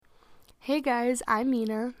Hey guys, I'm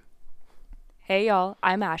Mina, Hey y'all,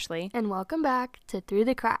 I'm Ashley. and welcome back to Through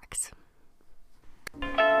the Cracks.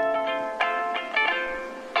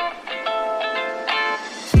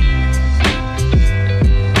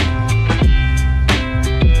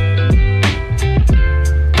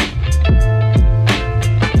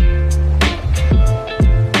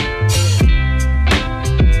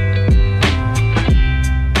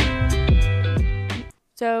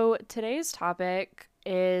 So today's topic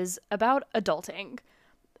is about adulting.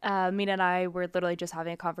 Mina and I were literally just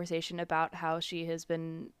having a conversation about how she has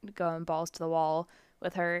been going balls to the wall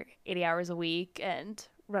with her 80 hours a week and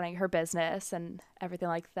running her business and everything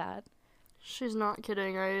like that. She's not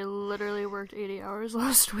kidding. I literally worked 80 hours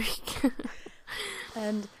last week.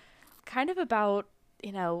 And kind of about,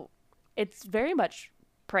 it's very much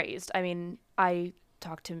praised. I mean, I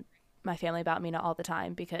talk to my family about Mina all the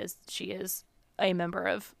time because she is a member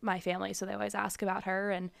of my family, so they always ask about her.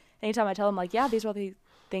 And anytime I tell them, like, yeah, these are all the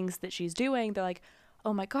things that she's doing, they're like,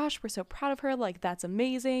 oh my gosh, we're so proud of her. Like, that's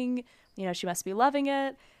amazing. She must be loving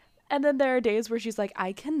it. And then there are days where she's like,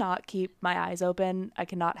 I cannot keep my eyes open. I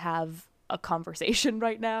cannot have a conversation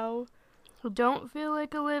right now. Don't feel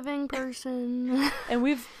like a living person. And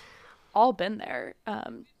we've all been there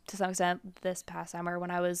to some extent. This past summer when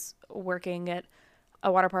I was working at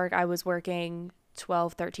a water park, I was working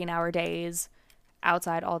 12, 13-hour days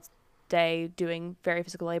outside all day doing very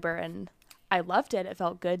physical labor, and I loved it. It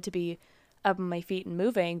felt good to be up on my feet and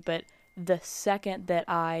moving, but the second that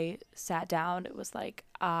I sat down, it was like,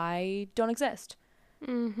 I don't exist.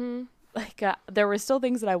 Mm-hmm. Like, there were still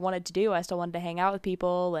things that I wanted to do. I still wanted to hang out with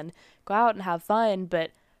people and go out and have fun,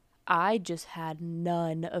 but I just had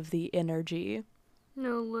none of the energy.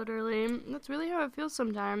 No, literally. That's really how it feels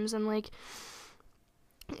sometimes. And,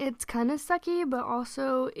 it's kind of sucky, but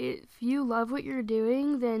also if you love what you're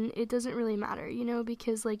doing, then it doesn't really matter,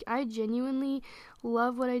 because, I genuinely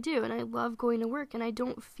love what I do, and I love going to work, and I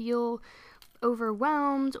don't feel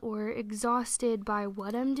overwhelmed or exhausted by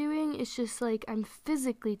what I'm doing. It's just I'm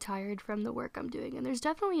physically tired from the work I'm doing. And there's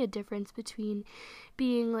definitely a difference between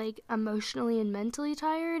being emotionally and mentally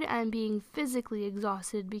tired and being physically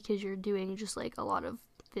exhausted because you're doing just a lot of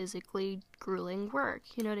physically grueling work.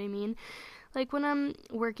 You know what I mean? When I'm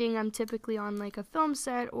working, I'm typically on a film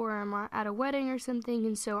set or I'm at a wedding or something,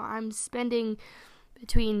 and so I'm spending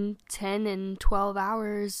between 10 and 12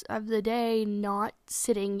 hours of the day not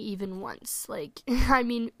sitting even once. I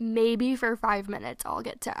mean, maybe for 5 minutes I'll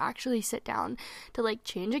get to actually sit down to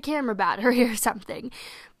change a camera battery or something.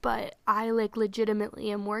 But I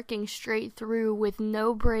legitimately am working straight through with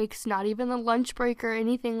no breaks, not even a lunch break or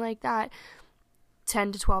anything like that,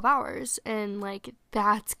 10 to 12 hours. And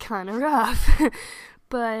that's kind of rough.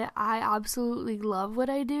 But I absolutely love what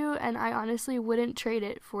I do, and I honestly wouldn't trade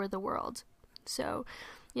it for the world. So,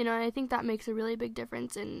 I think that makes a really big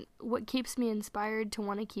difference in what keeps me inspired to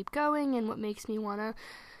want to keep going and what makes me want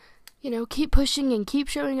to, keep pushing and keep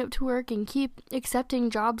showing up to work and keep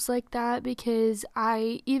accepting jobs like that, because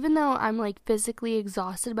even though I'm physically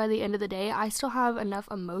exhausted by the end of the day, I still have enough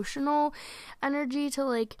emotional energy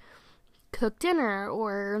to cook dinner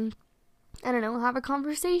or I don't know, have a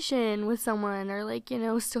conversation with someone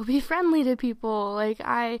or still be friendly to people.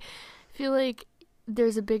 I feel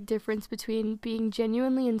there's a big difference between being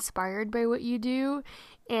genuinely inspired by what you do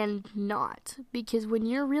and not, because when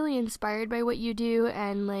you're really inspired by what you do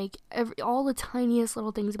and all the tiniest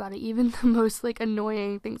little things about it, even the most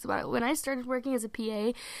annoying things about it. When I started working as a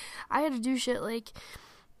PA, I had to do shit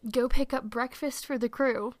go pick up breakfast for the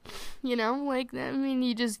crew, I mean,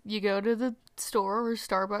 you go to the store or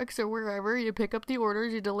Starbucks or wherever, you pick up the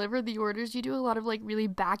orders, you deliver the orders, you do a lot of really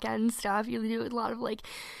back end stuff, you do a lot of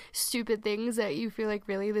stupid things that you feel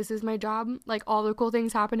really, this is my job, all the cool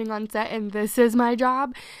things happening on set and this is my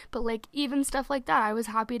job. But even stuff like that I was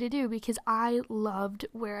happy to do because I loved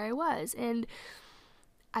where I was. And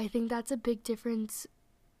I think that's a big difference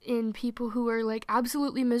in people who are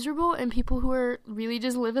absolutely miserable and people who are really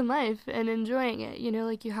just living life and enjoying it.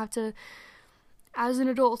 You have to, as an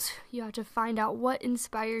adult, you have to find out what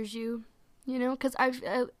inspires you, because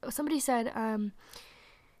somebody said,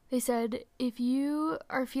 they said, if you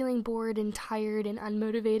are feeling bored and tired and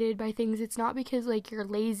unmotivated by things, it's not because you're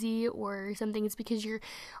lazy or something, it's because you're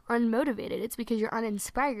unmotivated, it's because you're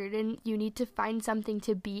uninspired, and you need to find something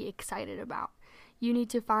to be excited about. You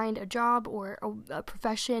need to find a job or a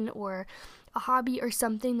profession or a hobby or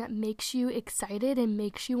something that makes you excited and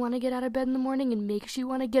makes you want to get out of bed in the morning and makes you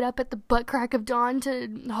want to get up at the butt crack of dawn to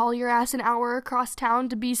haul your ass an hour across town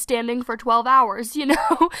to be standing for 12 hours,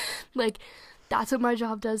 That's what my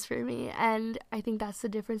job does for me. And I think that's the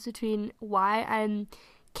difference between why I'm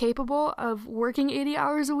capable of working 80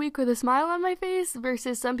 hours a week with a smile on my face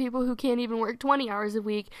versus some people who can't even work 20 hours a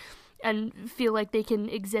week and feel like they can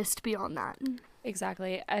exist beyond that.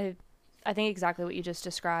 Exactly. I think exactly what you just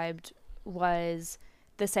described was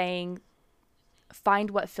the saying,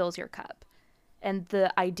 find what fills your cup. And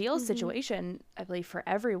the ideal situation, I believe, for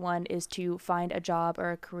everyone is to find a job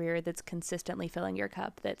or a career that's consistently filling your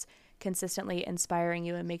cup, that's consistently inspiring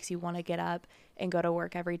you and makes you want to get up and go to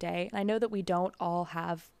work every day. And I know that we don't all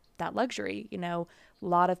have that luxury. You know, a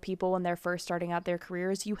lot of people, when they're first starting out their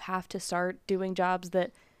careers, you have to start doing jobs that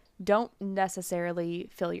don't necessarily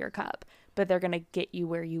fill your cup, but they're going to get you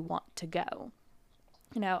where you want to go.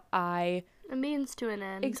 You know, A means to an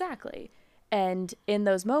end. Exactly. And in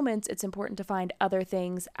those moments, it's important to find other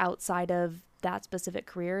things outside of that specific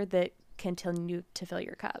career that continue to fill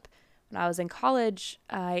your cup. When I was in college,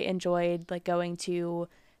 I enjoyed like going to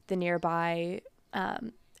the nearby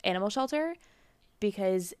animal shelter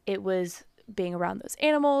because it was being around those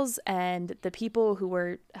animals, and the people who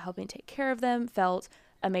were helping take care of them felt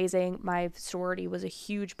amazing. My sorority was a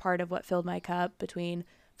huge part of what filled my cup, between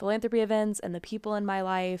philanthropy events and the people in my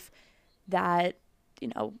life. That,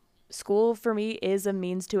 you know, school for me is a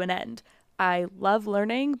means to an end. I love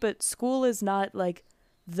learning, but school is not like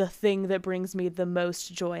the thing that brings me the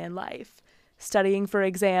most joy in life. Studying for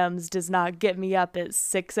exams does not get me up at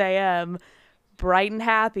 6 a.m. bright and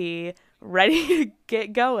happy, ready to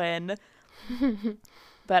get going.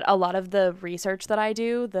 But a lot of the research that I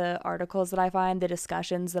do, the articles that I find, the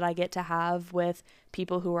discussions that I get to have with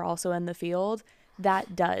people who are also in the field,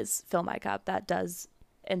 that does fill my cup. That does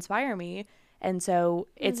inspire me. And so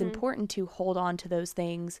it's important to hold on to those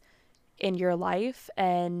things in your life.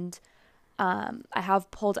 And I have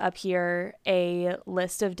pulled up here a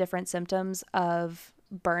list of different symptoms of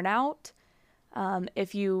burnout.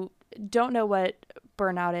 If you don't know what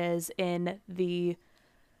burnout is, in the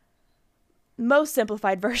most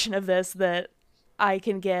simplified version of this that I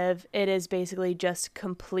can give, it is basically just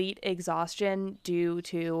complete exhaustion due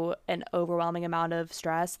to an overwhelming amount of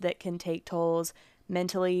stress that can take tolls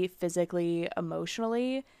mentally, physically,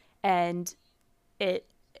 emotionally, and it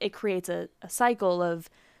creates a cycle of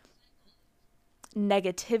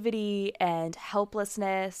negativity and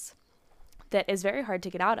helplessness that is very hard to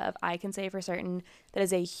get out of. I can say for certain that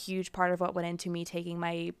is a huge part of what went into me taking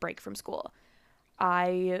my break from school.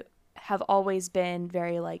 I have always been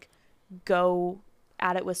very like, go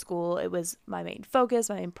at it with school. It was my main focus,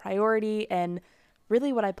 my main priority, and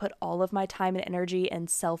really what I put all of my time and energy and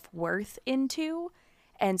self-worth into.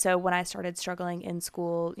 And so when I started struggling in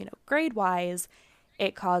school, you know, grade-wise,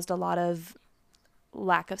 it caused a lot of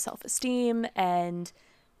lack of self-esteem and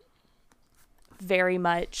very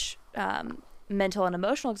much mental and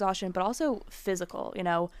emotional exhaustion, but also physical. You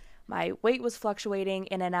know, my weight was fluctuating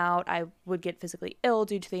in and out. I would get physically ill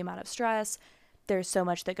due to the amount of stress. There's so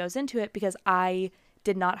much that goes into it because I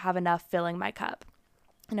did not have enough filling my cup.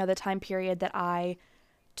 You know, the time period that I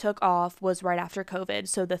took off was right after COVID.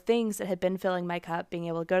 So the things that had been filling my cup, being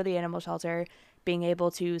able to go to the animal shelter, being able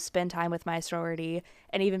to spend time with my sorority,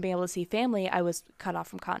 and even being able to see family, I was cut off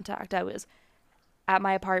from contact. I was at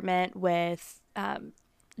my apartment with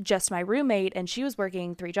just my roommate, and she was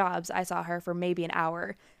working 3 jobs. I saw her for maybe an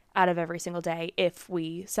hour out of every single day if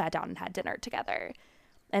we sat down and had dinner together.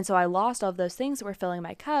 And so I lost all of those things that were filling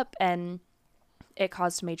my cup, and it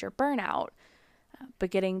caused major burnout. But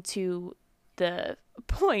getting to the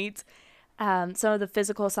point, some of the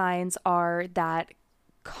physical signs are that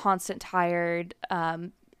constant tired,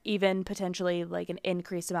 even potentially like an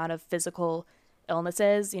increased amount of physical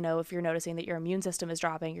illnesses. You know, if you're noticing that your immune system is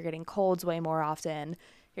dropping, you're getting colds way more often,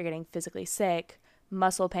 you're getting physically sick,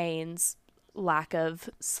 muscle pains, lack of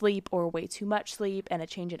sleep or way too much sleep, and a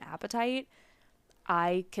change in appetite.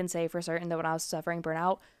 I can say for certain that when I was suffering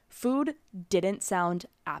burnout, food didn't sound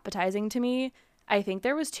appetizing to me. I think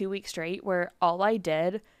there was 2 weeks straight where all I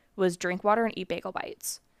did was drink water and eat bagel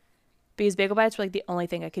bites, because bagel bites were like the only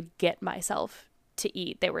thing I could get myself to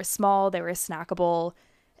eat. They were small, they were snackable,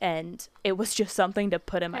 and it was just something to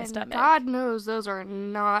put in my stomach. God knows those are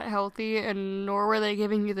not healthy, and nor were they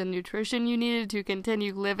giving you the nutrition you needed to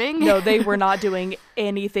continue living. No, they were not doing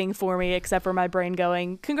anything for me except for my brain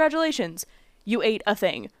going, congratulations, you ate a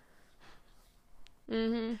thing.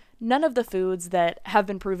 Mm-hmm. None of the foods that have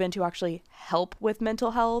been proven to actually help with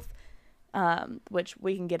mental health, which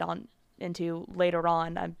we can get on into later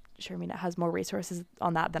on. I'm sure Mina has more resources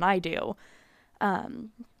on that than I do.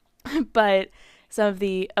 But some of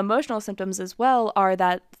the emotional symptoms as well are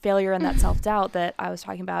that failure and that self-doubt that I was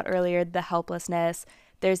talking about earlier, the helplessness.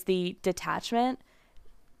 There's the detachment,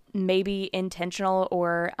 maybe intentional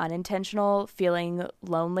or unintentional, feeling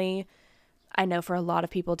lonely. I know for a lot of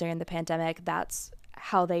people during the pandemic, that's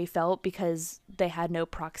how they felt because they had no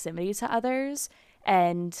proximity to others.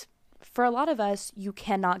 And for a lot of us, you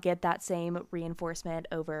cannot get that same reinforcement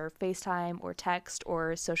over FaceTime or text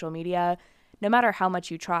or social media, no matter how much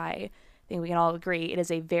you try. I think we can all agree it is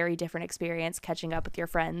a very different experience catching up with your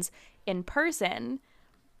friends in person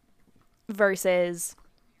versus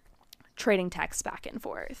trading texts back and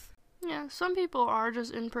forth. Yeah, some people are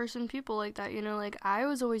just in-person people like that, you know, like, I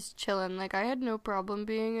was always chilling, like, I had no problem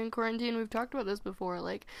being in quarantine. We've talked about this before,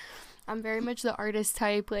 like, I'm very much the artist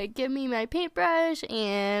type, like, give me my paintbrush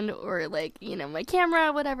or, like, you know, my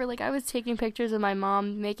camera, whatever. Like, I was taking pictures of my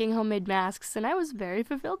mom making homemade masks, and I was very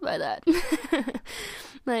fulfilled by that.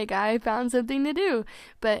 Like, I found something to do,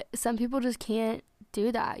 but some people just can't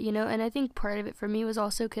do that, you know, and I think part of it for me was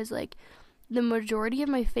also because, like, the majority of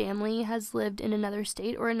my family has lived in another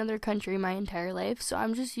state or another country my entire life, so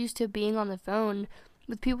I'm just used to being on the phone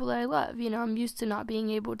with people that I love. You know, I'm used to not being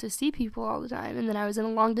able to see people all the time, and then I was in a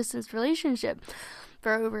long-distance relationship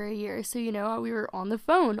for over a year, so, you know, we were on the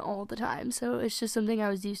phone all the time, so it's just something I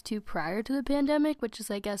was used to prior to the pandemic, which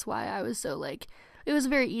is, I guess, why I was so, like, it was a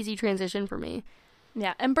very easy transition for me.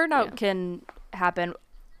 Yeah, and burnout can happen.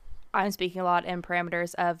 I'm speaking a lot in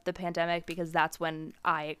parameters of the pandemic because that's when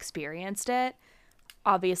I experienced it.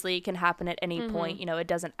 Obviously, it can happen at any point. You know, it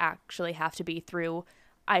doesn't actually have to be through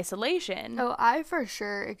isolation. Oh, I for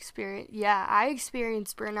sure I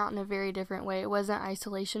experienced burnout in a very different way. It wasn't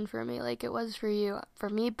isolation for me like it was for you. For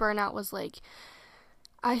me, burnout was like,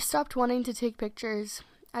 I stopped wanting to take pictures.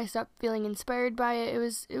 I stopped feeling inspired by it.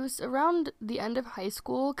 It was around the end of high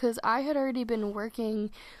school because I had already been working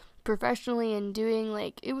professionally and doing,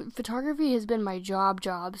 like, photography has been my job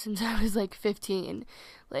since I was like 15.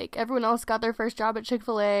 Like, everyone else got their first job at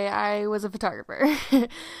Chick-fil-A, I was a photographer.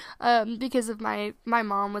 Because of my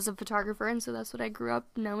mom was a photographer, and so that's what I grew up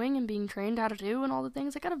knowing and being trained how to do and all the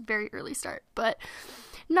things. I got a very early start, but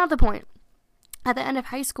not the point. At the end of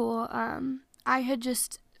high school, I had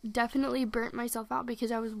just definitely burnt myself out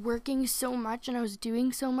because I was working so much and I was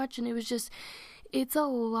doing so much, and it was just, it's a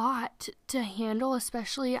lot to handle,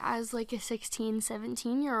 especially as like a 16,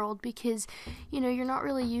 17-year-old, because, you know, you're not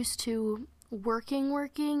really used to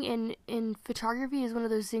working, and in photography is one of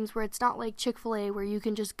those things where it's not like Chick-fil-A where you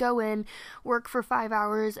can just go in, work for 5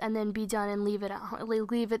 hours, and then be done and leave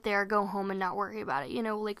it there, go home and not worry about it. You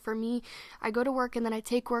know, like for me, I go to work and then I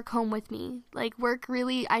take work home with me. Like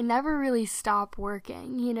I never really stop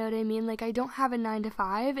working, you know what I mean? Like I don't have a 9 to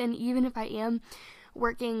 5, and even if I am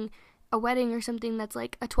working a wedding or something that's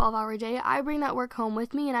like a 12-hour day, I bring that work home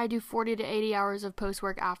with me and I do 40 to 80 hours of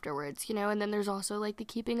post-work afterwards, you know, and then there's also like the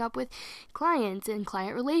keeping up with clients and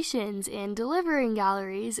client relations and delivering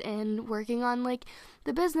galleries and working on like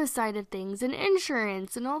the business side of things and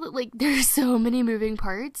insurance and all that. Like there's so many moving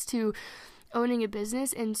parts to owning a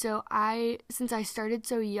business, and so since I started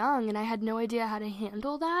so young and I had no idea how to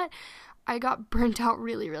handle that, I got burnt out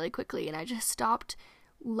really, really quickly, and I just stopped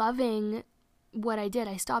loving what I did.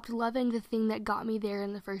 I stopped loving the thing that got me there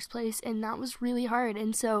in the first place, and that was really hard.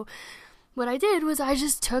 And so what I did was I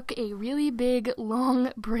just took a really big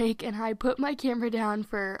long break and I put my camera down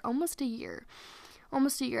for almost a year.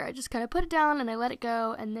 I just kind of put it down and I let it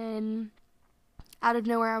go, and then out of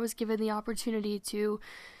nowhere I was given the opportunity to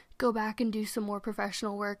go back and do some more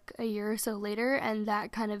professional work a year or so later, and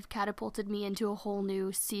that kind of catapulted me into a whole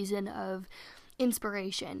new season of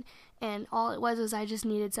inspiration. And all it was I just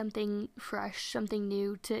needed something fresh, something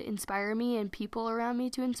new to inspire me and people around me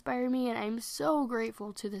to inspire me. And I'm so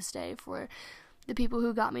grateful to this day for the people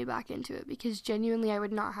who got me back into it, because genuinely I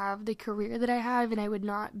would not have the career that I have and I would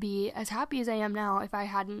not be as happy as I am now if I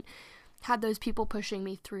hadn't had those people pushing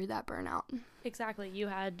me through that burnout. Exactly. You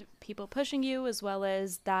had people pushing you, as well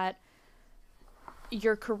as that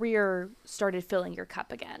your career started filling your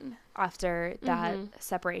cup again after that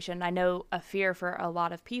separation. I know a fear for a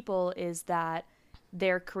lot of people is that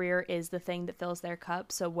their career is the thing that fills their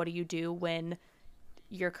cup. So what do you do when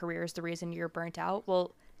your career is the reason you're burnt out?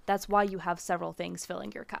 Well, that's why you have several things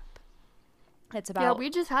filling your cup. It's about... Yeah, we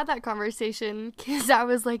just had that conversation because I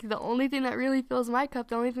was like, the only thing that really fills my cup,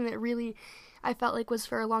 the only thing that really I felt like was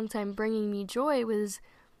for a long time bringing me joy was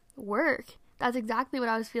work. That's exactly what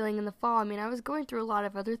I was feeling in the fall. I mean, I was going through a lot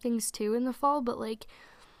of other things too in the fall, but like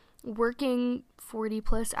working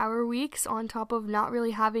 40+ hour weeks on top of not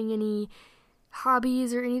really having any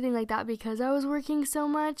hobbies or anything like that because I was working so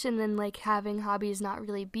much, and then like having hobbies not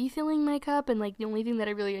really be filling my cup, and like the only thing that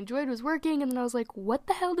I really enjoyed was working, and then I was like, what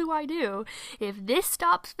the hell do I do if this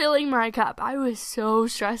stops filling my cup? I was so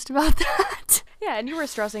stressed about that. Yeah, and you were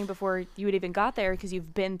stressing before you had even got there because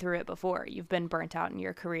you've been through it before. You've been burnt out in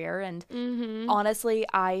your career, and honestly,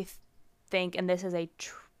 I think, and this is a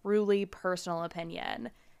truly personal opinion,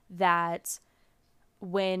 that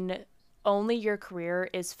when only your career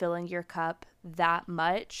is filling your cup that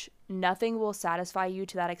much, nothing will satisfy you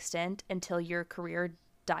to that extent until your career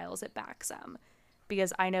dials it back some.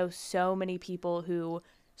 Because I know so many people who,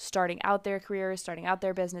 starting out their careers, starting out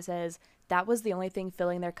their businesses, that was the only thing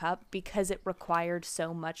filling their cup because it required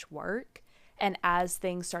so much work. And as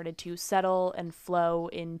things started to settle and flow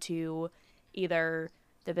into either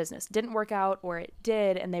the business didn't work out or it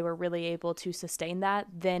did, and they were really able to sustain that,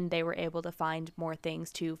 then they were able to find more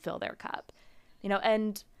things to fill their cup.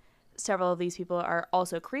 And several of these people are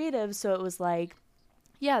also creative, so it was like,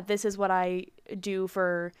 yeah, this is what I do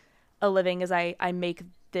for a living, is I make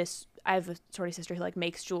this. I have a sorority sister who like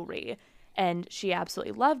makes jewelry, and she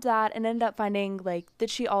absolutely loved that, and ended up finding like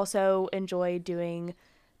that she also enjoyed doing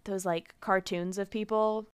those like cartoons of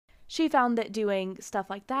people. She found that doing stuff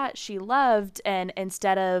like that she loved, and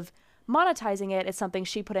instead of monetizing it, it's something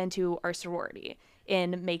she put into our sorority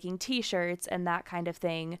in making t-shirts and that kind of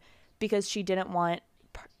thing, because she didn't want,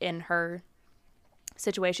 in her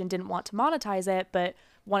situation, didn't want to monetize it, but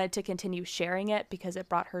wanted to continue sharing it because it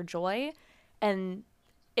brought her joy. And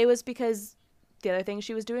it was because the other thing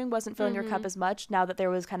she was doing wasn't filling her cup as much, now that there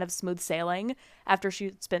was kind of smooth sailing after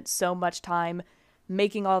she spent so much time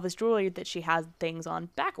making all this jewelry that she had things on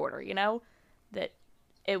back order, that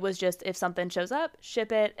it was just, if something shows up,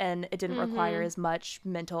 ship it, and it didn't require as much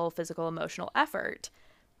mental, physical, emotional effort.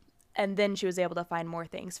 And then she was able to find more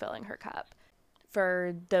things filling her cup.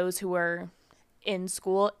 For those who are in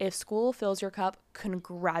school, if school fills your cup,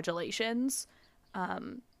 congratulations.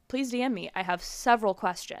 Please DM me. I have several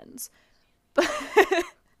questions. But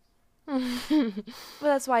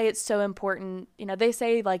that's why it's so important. They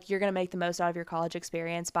say like you're going to make the most out of your college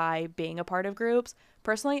experience by being a part of groups.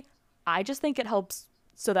 Personally, I just think it helps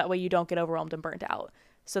so that way you don't get overwhelmed and burnt out.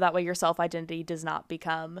 So that way your self-identity does not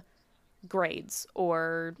become grades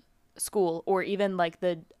or school, or even like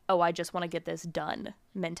I just want to get this done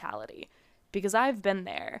mentality. Because I've been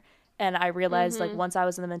there, and I realized like once I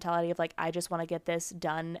was in the mentality of like, I just want to get this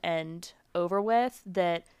done and over with,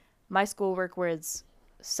 that my schoolwork was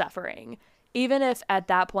suffering. Even if at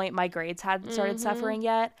that point my grades hadn't started suffering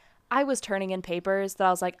yet, I was turning in papers that I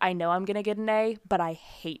was like, I know I'm going to get an A, but I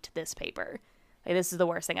hate this paper. Like, this is the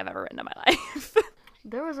worst thing I've ever written in my life.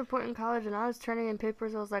 There was a point in college when I was turning in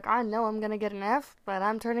papers, I was like, I know I'm going to get an F, but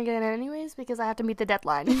I'm turning it in anyways because I have to meet the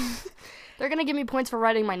deadline. They're going to give me points for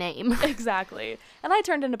writing my name. Exactly. And I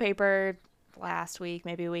turned in a paper last week,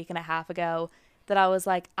 maybe a week and a half ago, that I was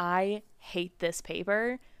like, I hate this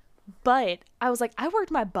paper. But I was like, I worked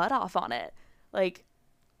my butt off on it. Like,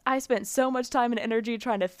 I spent so much time and energy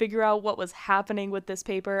trying to figure out what was happening with this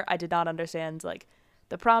paper. I did not understand, like,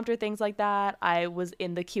 the prompt or things like that. I was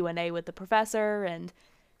in the Q&A with the professor, and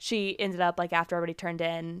she ended up, like, after I already turned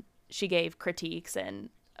in, she gave critiques and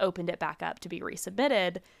opened it back up to be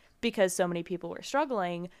resubmitted because so many people were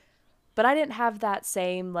struggling. But I didn't have that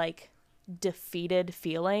same, like, defeated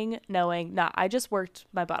feeling knowing, I just worked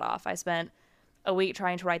my butt off. I spent a week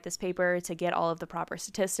trying to write this paper, to get all of the proper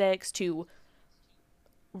statistics, to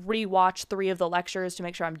rewatch 3 of the lectures to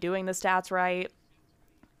make sure I'm doing the stats right,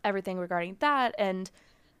 everything regarding that. And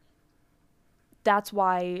that's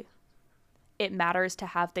why it matters to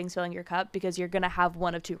have things filling your cup, because you're going to have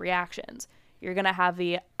one of two reactions. You're going to have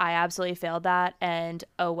the, I absolutely failed that, and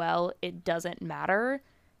oh well, it doesn't matter,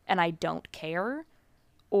 and I don't care.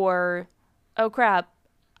 Or, oh crap,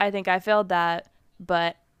 I think I failed that,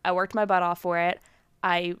 but I worked my butt off for it.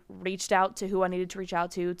 I reached out to who I needed to reach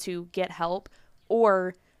out to get help.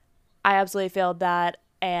 Or I absolutely failed that,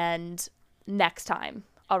 and next time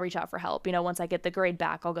I'll reach out for help. Once I get the grade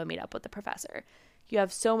back, I'll go meet up with the professor. You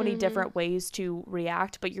have so many different ways to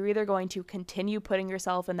react, but you're either going to continue putting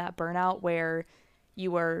yourself in that burnout where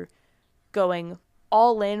you are going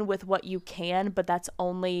all in with what you can, but that's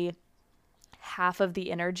only half of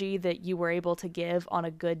the energy that you were able to give on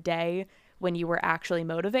a good day when you were actually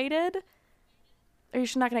motivated, or you're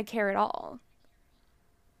just not going to care at all.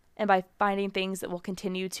 And by finding things that will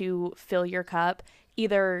continue to fill your cup,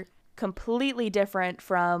 either completely different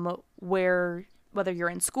from whether you're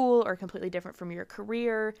in school, or completely different from your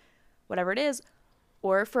career, whatever it is,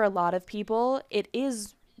 or for a lot of people, it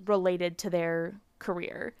is related to their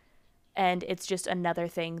career, and it's just another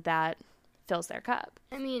thing that fills their cup.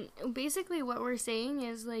 I mean, basically what we're saying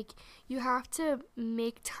is, like, you have to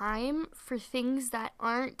make time for things that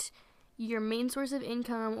aren't your main source of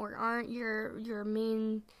income or aren't your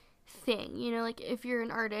main thing. Like, if you're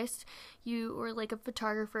an artist, or like a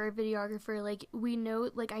photographer, a videographer, like, we know,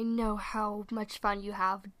 like, I know how much fun you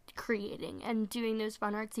have creating and doing those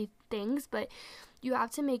fun artsy things, but you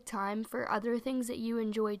have to make time for other things that you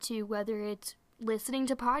enjoy too, whether it's listening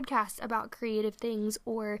to podcasts about creative things,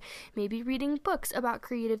 or maybe reading books about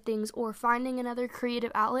creative things, or finding another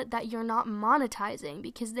creative outlet that you're not monetizing,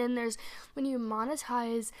 because then when you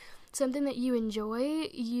monetize something that you enjoy,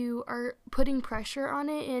 you are putting pressure on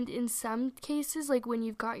it. And in some cases, like when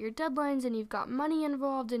you've got your deadlines and you've got money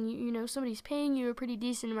involved, and you know somebody's paying you a pretty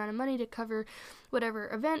decent amount of money to cover whatever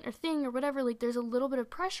event or thing or whatever, like there's a little bit of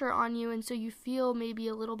pressure on you, and so you feel maybe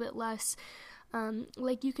a little bit less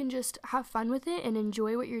like you can just have fun with it and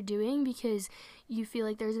enjoy what you're doing, because you feel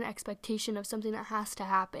like there's an expectation of something that has to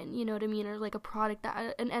happen, you know what I mean? Or like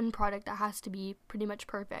an end product that has to be pretty much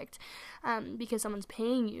perfect, because someone's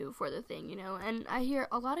paying you for the thing, you know? And I hear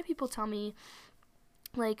a lot of people tell me,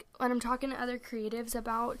 like when I'm talking to other creatives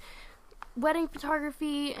about wedding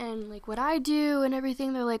photography and like what I do and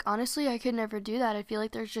everything, they're like, honestly, I could never do that. I feel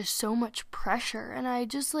like there's just so much pressure. And I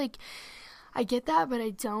just like, I get that, but I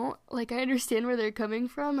don't. Like, I understand where they're coming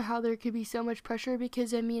from, how there could be so much pressure,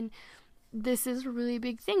 because, I mean, this is a really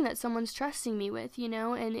big thing that someone's trusting me with, you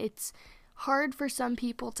know, and it's hard for some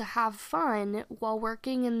people to have fun while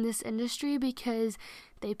working in this industry, because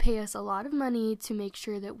they pay us a lot of money to make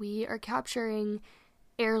sure that we are capturing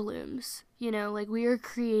heirlooms, you know, like we are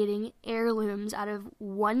creating heirlooms out of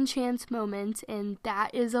one chance moment, and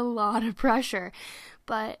that is a lot of pressure.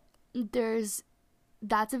 But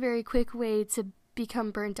that's a very quick way to become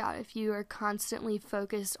burnt out if you are constantly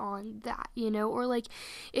focused on that, you know? Or like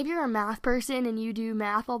if you're a math person and you do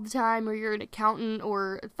math all the time, or you're an accountant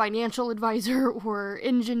or financial advisor or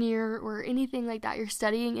engineer or anything like that, you're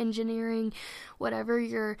studying engineering, whatever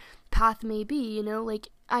your path may be, you know? Like,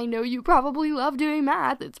 I know you probably love doing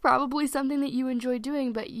math. It's probably something that you enjoy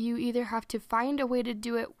doing, but you either have to find a way to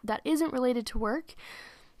do it that isn't related to work,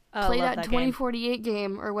 play that 2048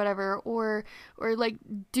 game or whatever, or like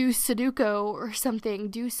do Sudoku or something,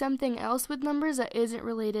 do something else with numbers that isn't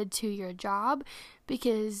related to your job,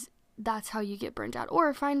 because that's how you get burnt out.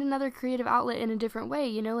 Or find another creative outlet in a different way,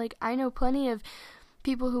 you know? Like, I know plenty of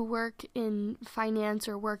people who work in finance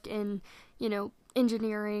or work in, you know,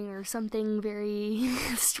 engineering or something very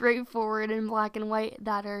straightforward and black and white,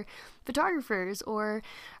 that are photographers or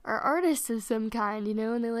are artists of some kind, you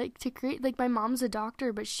know, and they like to create. Like, my mom's a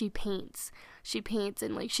doctor, but she paints,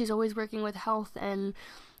 and like she's always working with health and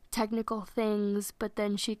technical things, but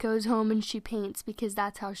then she goes home and she paints, because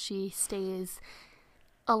that's how she stays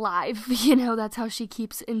alive, you know, that's how she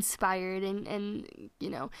keeps inspired and you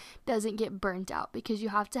know, doesn't get burnt out, because you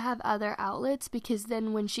have to have other outlets, because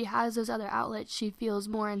then when she has those other outlets, she feels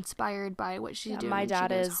more inspired by what she's doing. My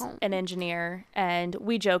dad is an engineer, and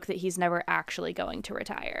we joke that he's never actually going to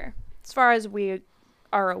retire. As far as we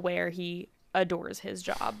are aware, he adores his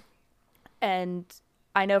job. And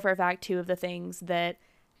I know for a fact 2 of the things that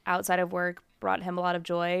outside of work brought him a lot of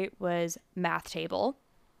joy was math table,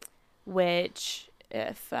 which,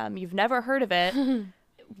 if you've never heard of it,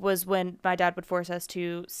 was when my dad would force us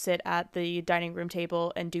to sit at the dining room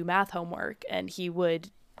table and do math homework, and he would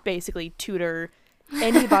basically tutor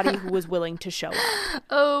anybody who was willing to show up.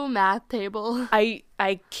 Oh, math table. I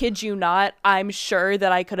kid you not, I'm sure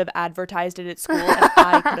that I could have advertised it at school and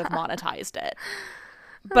I could have monetized it.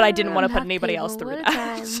 But I didn't want to put anybody else through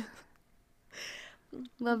that.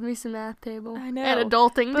 Love me some math table. I know. And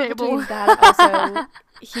adulting but table. Between that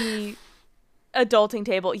also, adulting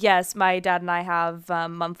table. Yes, my dad and I have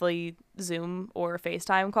monthly Zoom or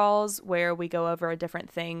FaceTime calls where we go over a different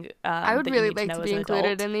thing. I would really like to be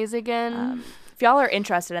included in these again. If y'all are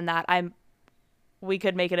interested in that, we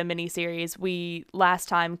could make it a mini series. We last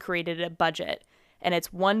time created a budget, and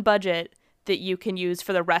it's one budget that you can use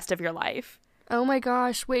for the rest of your life. Oh my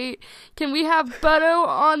gosh, wait. Can we have Butto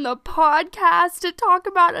on the podcast to talk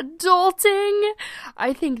about adulting?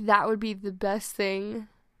 I think that would be the best thing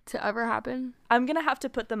to ever happen. I'm going to have to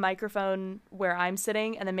put the microphone where I'm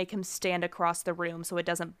sitting and then make him stand across the room so it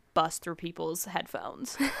doesn't bust through people's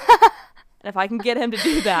headphones. And if I can get him to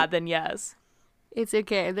do that, then yes. It's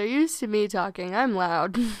okay. They're used to me talking. I'm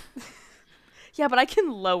loud. Yeah, but I can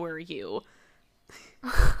lower you.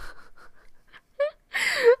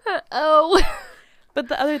 Oh. But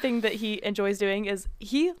the other thing that he enjoys doing is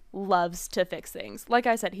he loves to fix things. Like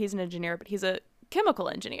I said, he's an engineer, but he's a chemical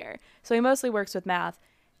engineer. So he mostly works with math.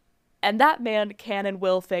 And that man can and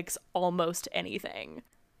will fix almost anything.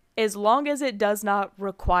 As long as it does not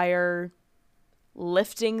require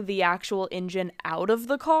lifting the actual engine out of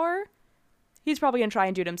the car, he's probably going to try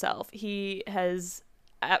and do it himself. He has,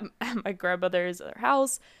 at my grandmother's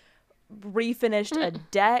house, refinished a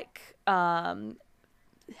deck,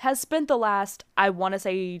 has spent the last, I want to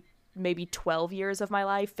say, maybe 12 years of my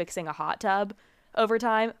life fixing a hot tub over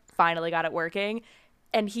time. Finally got it working.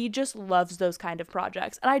 And he just loves those kind of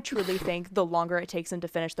projects. And I truly think the longer it takes him to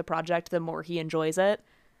finish the project, the more he enjoys it.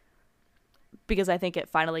 Because I think it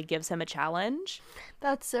finally gives him a challenge.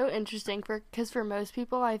 That's so interesting because for most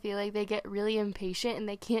people, I feel like they get really impatient and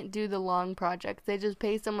they can't do the long projects. They just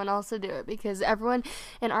pay someone else to do it because everyone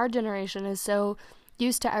in our generation is so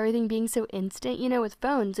used to everything being so instant. You know, with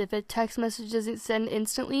phones, if a text message doesn't send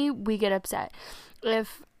instantly, we get upset.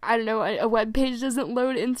 If, I don't know, a web page doesn't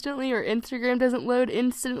load instantly or Instagram doesn't load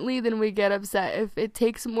instantly, then we get upset. If it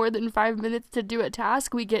takes more than 5 minutes to do a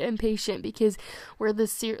task, we get impatient because we're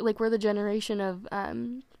the generation of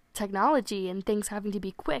technology and things having to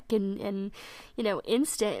be quick and you know,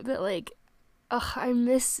 instant. But like, I am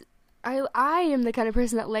the kind of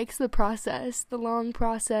person that likes the process, the long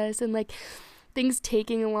process, and like things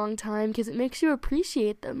taking a long time because it makes you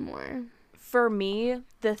appreciate them more. For me,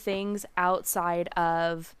 the things outside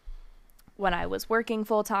of when I was working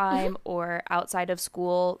full-time or outside of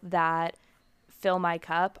school that fill my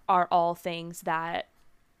cup are all things that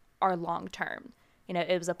are long-term. You know,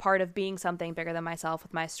 it was a part of being something bigger than myself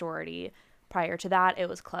with my sorority. Prior to that, it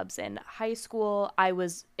was clubs in high school. I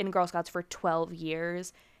was in Girl Scouts for 12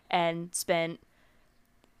 years and spent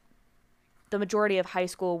the majority of high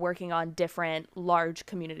school working on different large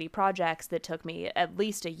community projects that took me at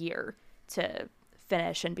least a year to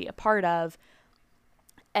finish and be a part of.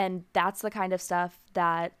 And that's the kind of stuff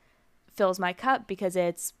that fills my cup because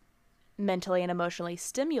it's mentally and emotionally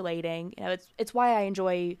stimulating. You know, it's why I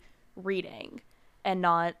enjoy reading and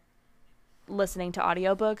not listening to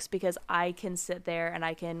audiobooks, because I can sit there and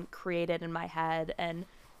I can create it in my head and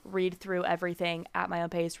read through everything at my own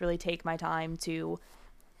pace, really take my time to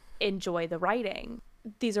enjoy the writing.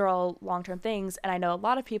 These are all long-term things, and I know a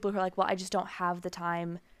lot of people who are like, well, I just don't have the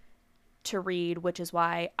time to read, which is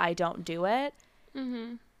why I don't do it.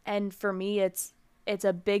 Mm-hmm. And for me, it's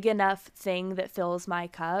a big enough thing that fills my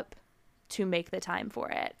cup to make the time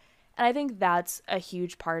for it. And I think that's a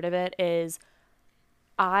huge part of it is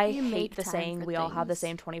I hate the saying we all have the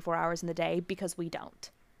same 24 hours in the day, because we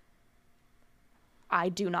don't. I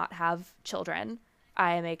do not have children.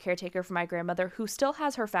 I am a caretaker for my grandmother who still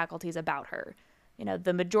has her faculties about her. You know,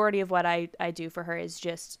 the majority of what I do for her is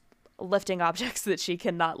just lifting objects that she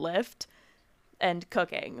cannot lift and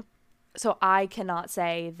cooking. So I cannot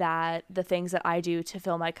say that the things that I do to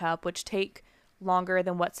fill my cup, which take longer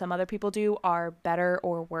than what some other people do, are better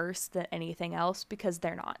or worse than anything else, because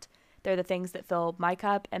they're not. They're the things that fill my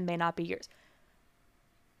cup and may not be yours.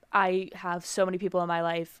 I have so many people in my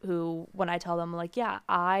life who, when I tell them, like, yeah,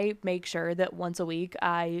 I make sure that once a week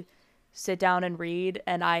I sit down and read,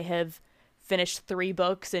 and I have finished 3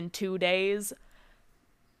 books in 2 days,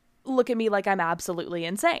 look at me like I'm absolutely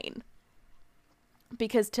insane.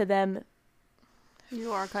 Because to them,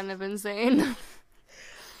 you are kind of insane.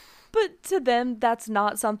 But to them, that's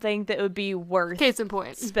not something that would be worth case in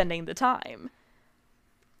point spending the time.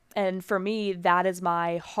 And for me, that is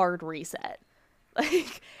my hard reset.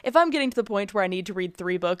 Like, if I'm getting to the point where I need to read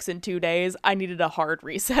 3 books in 2 days, I needed a hard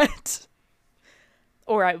reset.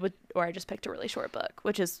 or I just picked a really short book,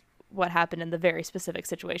 which is what happened in the very specific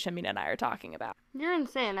situation Mina and I are talking about. You're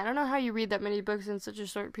insane. I don't know how you read that many books in such a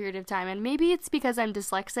short period of time. And maybe it's because I'm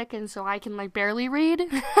dyslexic and so I can like barely read.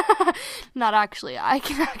 Not actually. I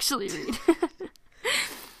can actually read.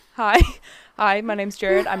 Hi, my name's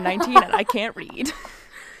Jared. I'm 19 and I can't read.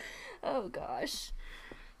 Oh gosh.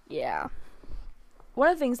 Yeah. One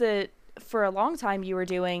of the things that for a long time you were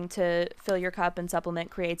doing to fill your cup and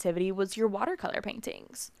supplement creativity was your watercolor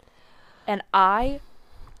paintings. And I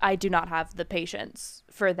do not have the patience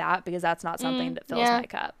for that, because that's not something that fills my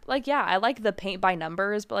cup. Like, yeah, I like the paint by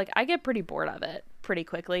numbers, but like I get pretty bored of it pretty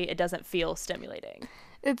quickly. It doesn't feel stimulating.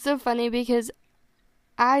 It's so funny because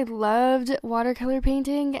I loved watercolor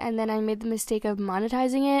painting, and then I made the mistake of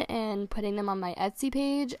monetizing it and putting them on my Etsy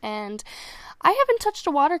page, and I haven't touched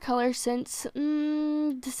a watercolor since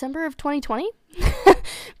December of 2020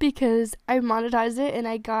 because I monetized it, and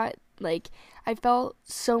I felt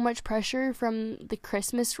so much pressure from the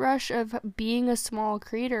Christmas rush of being a small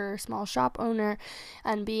creator, small shop owner,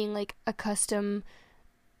 and being like a custom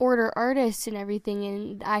order artist and everything.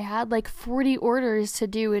 And I had like 40 orders to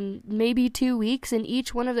do in maybe 2 weeks, and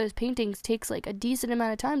each one of those paintings takes like a decent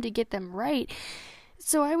amount of time to get them right.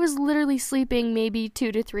 So I was literally sleeping maybe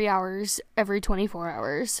 2 to 3 hours every 24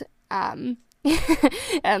 hours.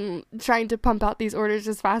 And trying to pump out these orders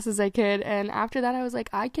as fast as I could. And after that, I was like,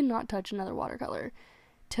 I cannot touch another watercolor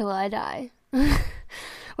till I die.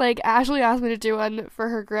 Like, Ashley asked me to do one for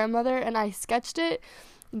her grandmother, and I sketched it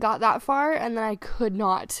got that far, and then I could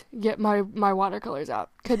not get my watercolors out.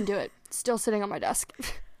 Couldn't do it. Still sitting on my desk.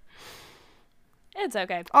 It's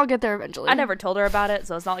okay. I'll get there eventually. I never told her about it,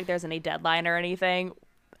 so it's not like there's any deadline or anything.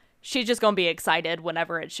 She's just gonna be excited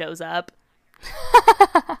whenever it shows up.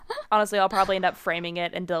 Honestly, I'll probably end up framing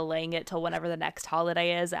it and delaying it till whenever the next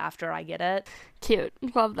holiday is after I get it. Cute.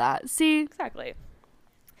 Love that. See? Exactly.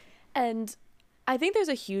 And I think there's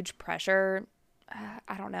a huge pressure.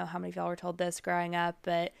 I don't know how many of y'all were told this growing up,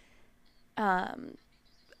 but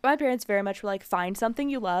my parents very much were like, find something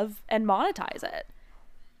you love and monetize it.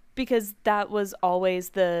 Because that was always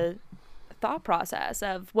the thought process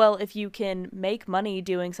of, well, if you can make money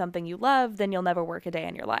doing something you love, then you'll never work a day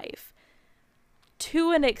in your life.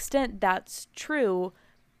 To an extent, that's true,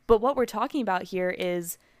 but what we're talking about here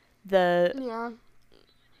is the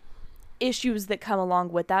issues that come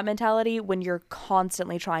along with that mentality when you're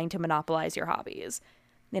constantly trying to monopolize your hobbies.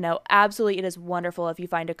 You know, absolutely, it is wonderful if you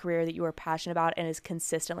find a career that you are passionate about and is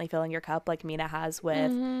consistently filling your cup like Mina has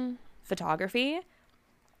with photography.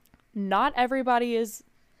 Not everybody is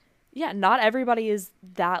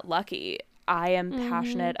that lucky. I am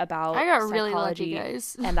passionate about I got psychology, really lucky,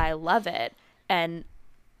 guys. and I love it. And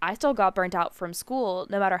I still got burnt out from school,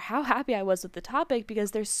 no matter how happy I was with the topic,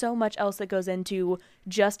 because there's so much else that goes into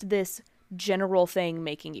just this general thing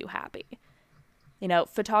making you happy. You know,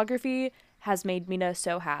 photography has made Mina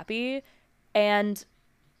so happy, and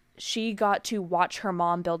she got to watch her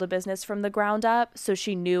mom build a business from the ground up, so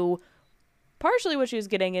she knew partially what she was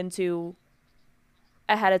getting into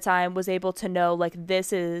ahead of time, was able to know, like,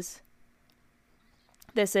 this is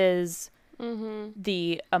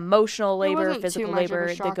the emotional labor, physical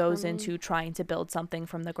labor that goes into trying to build something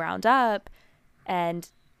from the ground up. And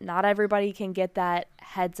not everybody can get that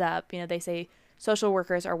heads up. You know, they say social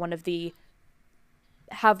workers are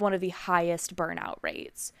have one of the highest burnout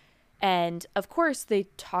rates. And of course they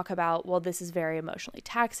talk about, well, this is very emotionally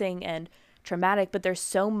taxing and traumatic, but there's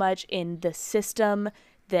so much in the system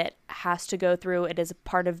that has to go through. It is a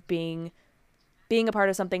part of being a part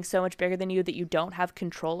of something so much bigger than you that you don't have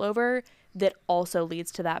control over, that also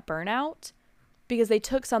leads to that burnout, because they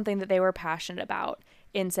took something that they were passionate about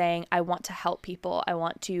in saying, I want to help people. I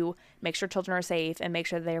want to make sure children are safe and make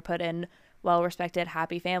sure that they are put in well-respected,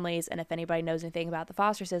 happy families. And if anybody knows anything about the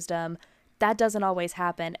foster system, that doesn't always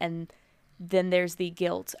happen. And then there's the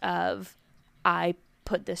guilt of, I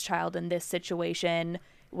put this child in this situation.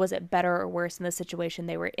 Was it better or worse than the situation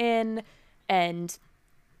they were in? And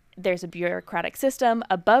there's a bureaucratic system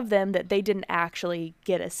above them that they didn't actually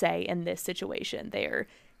get a say in this situation. They're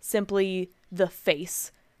simply the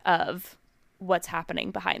face of what's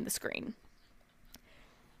happening behind the screen.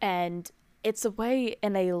 And it's a way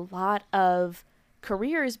in a lot of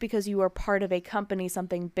careers, because you are part of a company,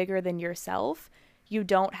 something bigger than yourself. You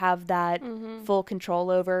don't have that full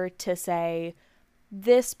control over to say,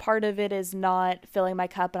 this part of it is not filling my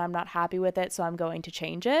cup and I'm not happy with it, so I'm going to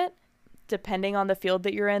change it. Depending on the field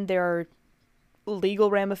that you're in, there are legal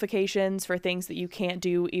ramifications for things that you can't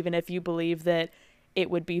do, even if you believe that it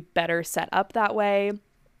would be better set up that way.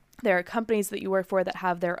 There are companies that you work for that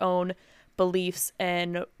have their own beliefs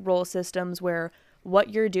and role systems where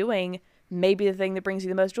what you're doing may be the thing that brings you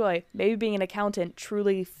the most joy. Maybe being an accountant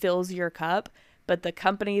truly fills your cup, but the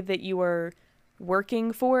company that you are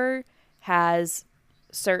working for has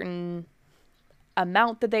certain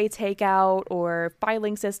amount that they take out or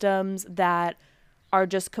filing systems that are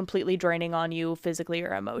just completely draining on you physically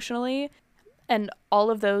or emotionally. And all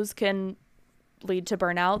of those can lead to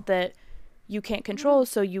burnout that you can't control,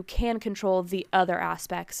 so you can control the other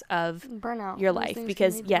aspects of burnout, your life.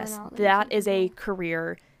 Because yes, that is a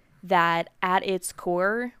career that at its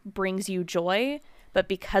core brings you joy, but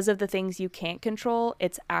because of the things you can't control,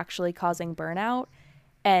 it's actually causing burnout.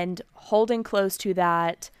 And holding close to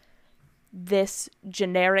that, this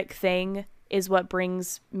generic thing is what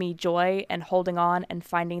brings me joy, and holding on and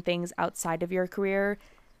finding things outside of your career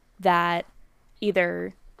that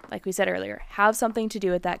either, like we said earlier, have something to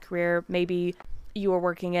do with that career. Maybe you are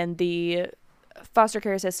working in the foster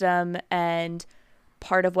care system and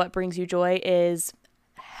part of what brings you joy is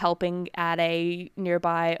helping at a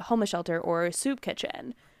nearby homeless shelter or a soup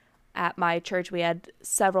kitchen. At my church, we had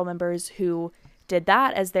several members who did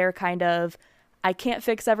that as their kind of, I can't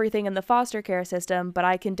fix everything in the foster care system, but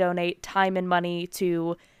I can donate time and money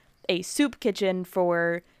to a soup kitchen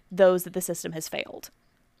for those that the system has failed.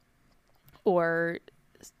 Or,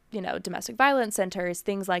 you know, domestic violence centers,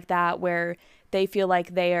 things like that, where they feel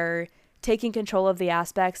like they are taking control of the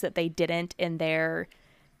aspects that they didn't in their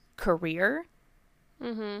career.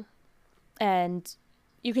 And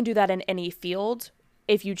you can do that in any field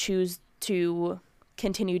if you choose to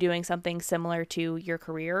continue doing something similar to your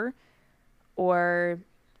career. Or,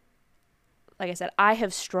 like I said, I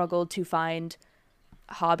have struggled to find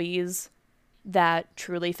hobbies that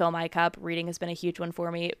truly fill my cup. Reading has been a huge one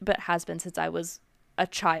for me, but has been since I was a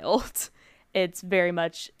child. It's very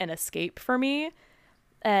much an escape for me.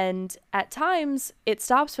 And at times it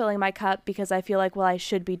stops filling my cup because I feel like, well, I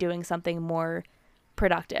should be doing something more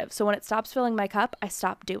productive. So when it stops filling my cup, I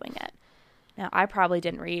stop doing it. Now, I probably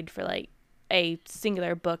didn't read for like a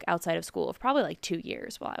singular book outside of school for probably like 2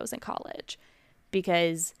 years while I was in college,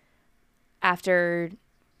 because after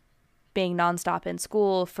being nonstop in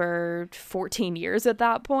school for 14 years at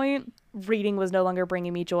that point, reading was no longer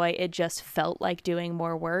bringing me joy. It just felt like doing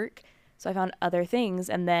more work. So I found other things.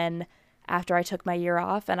 And then after I took my year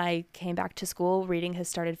off and I came back to school, reading has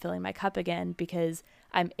started filling my cup again because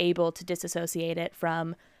I'm able to disassociate it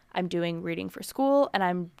from I'm doing reading for school and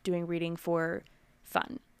I'm doing reading for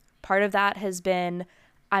fun. Part of that has been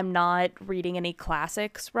I'm not reading any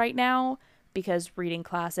classics right now because reading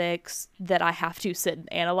classics that I have to sit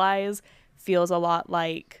and analyze feels a lot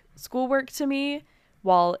like schoolwork to me,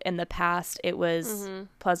 while in the past it was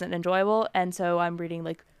pleasant and enjoyable. And so I'm reading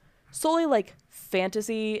like solely like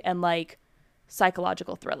fantasy and like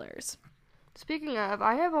psychological thrillers. Speaking of,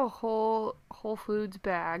 I have a whole Whole Foods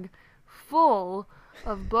bag full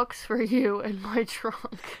of books for you in my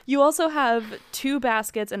trunk. You also have 2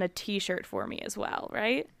 baskets and a t-shirt for me as well,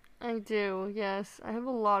 right? I do, yes. I have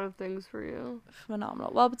a lot of things for you.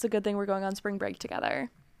 Phenomenal. Well, it's a good thing we're going on spring break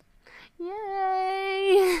together.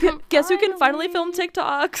 Yay! Guess who can finally film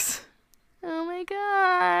TikToks? Oh my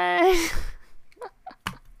god.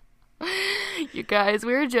 You guys,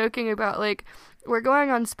 we were joking about, like, we're going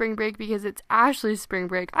on spring break because it's Ashley's spring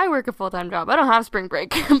break. I work a full-time job. I don't have spring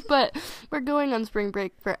break. But we're going on spring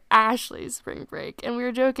break for Ashley's spring break. And we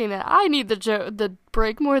were joking that I need the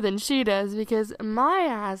break more than she does because my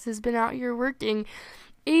ass has been out here working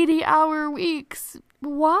 80-hour weeks.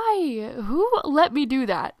 Why? Who let me do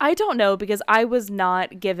that? I don't know, because I was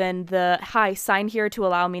not given the, hi, sign here to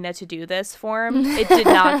allow Mina to do this form. It did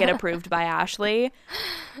not get approved by Ashley.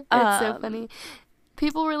 It's so funny.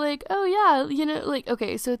 People were like, oh yeah, you know, like,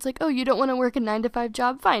 okay, so it's like, oh, you don't want to work a 9-to-5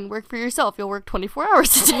 job? Fine, work for yourself. You'll work 24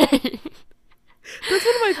 hours a day. That's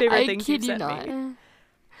one of my favorite things you've sent me.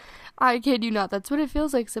 I kid you not. That's what it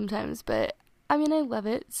feels like sometimes. But, I mean, I love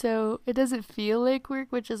it. So it doesn't feel like work,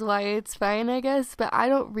 which is why it's fine, I guess. But I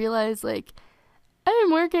don't realize, like,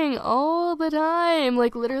 I'm working all the time.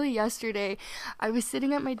 Like, literally yesterday, I was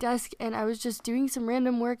sitting at my desk and I was just doing some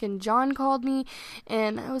random work and John called me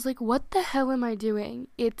and I was like, what the hell am I doing?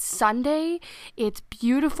 It's Sunday. It's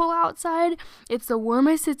beautiful outside. It's the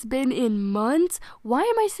warmest it's been in months. Why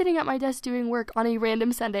am I sitting at my desk doing work on a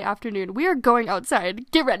random Sunday afternoon? We are going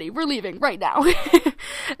outside. Get ready. We're leaving right now.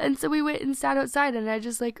 And so we went and sat outside and I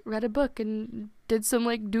just, like, read a book and did some,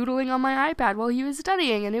 like, doodling on my iPad while he was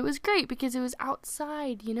studying, and it was great because it was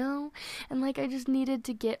outside, you know, and, like, I just needed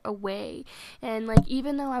to get away. And, like,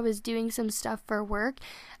 even though I was doing some stuff for work,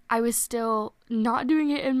 I was still not doing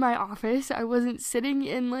it in my office. I wasn't sitting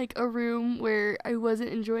in, like, a room where I wasn't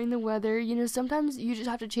enjoying the weather. You know, sometimes you just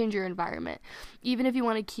have to change your environment. Even if you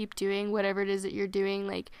want to keep doing whatever it is that you're doing,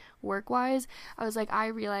 like, work-wise, I was like, I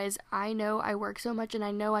realize I know I work so much and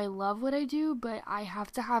I know I love what I do, but I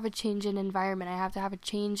have to have a change in environment. I have to have a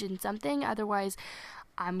change in something. Otherwise,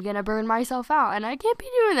 I'm gonna burn myself out. And I can't be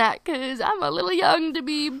doing that because I'm a little young to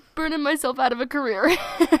be burning myself out of a career.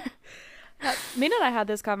 Mina and I had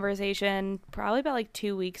this conversation probably about like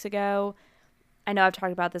 2 weeks ago. I know I've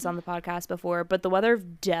talked about this on the podcast before, but the weather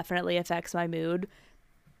definitely affects my mood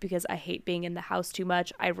because I hate being in the house too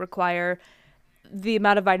much. I require the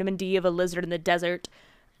amount of vitamin D of a lizard in the desert.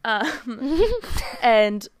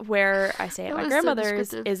 And where I stay at my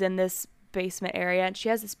grandmother's is in this basement area, and she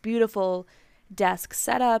has this beautiful desk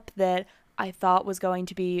setup that I thought was going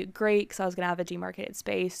to be great because I was going to have a demarcated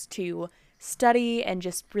space to study and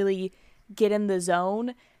just really get in the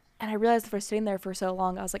zone. And I realized if I was sitting there for so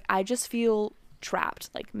long, I was like, I just feel trapped,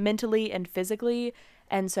 like mentally and physically.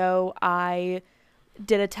 And so I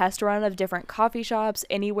did a test run of different coffee shops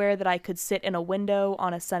anywhere that I could sit in a window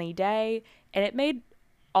on a sunny day, and it made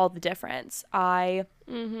all the difference.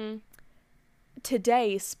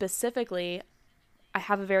 Today specifically, I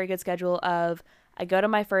have a very good schedule of I go to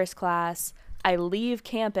my first class, I leave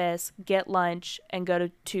campus, get lunch, and go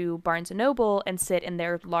to Barnes & Noble and sit in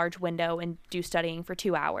their large window and do studying for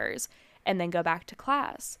 2 hours, and then go back to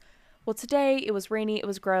class. Well, today it was rainy, it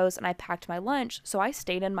was gross, and I packed my lunch, so I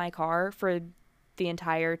stayed in my car for the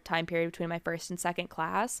entire time period between my first and second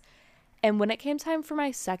class. And when it came time for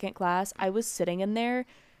my second class, I was sitting in there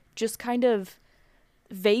just kind of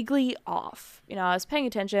vaguely off. I was paying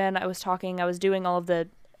attention, I was talking, I was doing all of the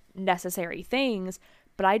necessary things,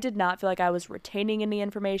 but I did not feel like I was retaining any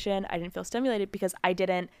information. I didn't feel stimulated because I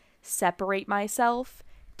didn't separate myself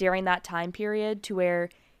during that time period, to where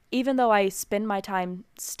even though I spend my time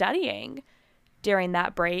studying during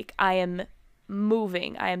that break, I am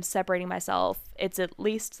moving, I am separating myself. It's at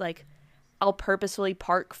least like I'll purposefully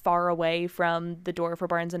park far away from the door for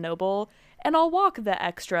Barnes and Noble, and I'll walk the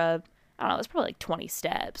extra, I don't know, it's probably like 20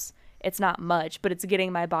 steps. It's not much, but it's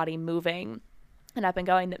getting my body moving and up and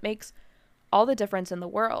going that makes all the difference in the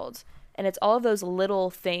world. And it's all of those little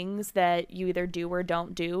things that you either do or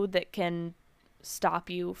don't do that can stop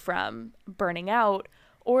you from burning out,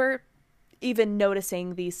 or even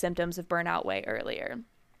noticing these symptoms of burnout way earlier.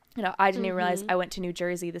 I didn't even realize I went to New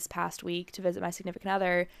Jersey this past week to visit my significant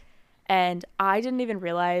other, and I didn't even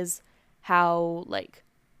realize how, like,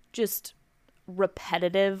 just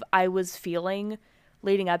repetitive I was feeling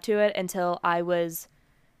leading up to it until I was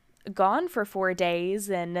gone for 4 days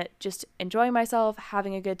and just enjoying myself,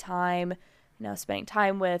 having a good time, spending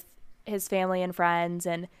time with his family and friends,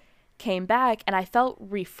 and came back and I felt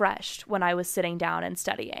refreshed when I was sitting down and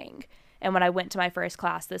studying. And when I went to my first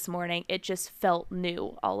class this morning, it just felt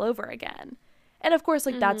new all over again. And of course,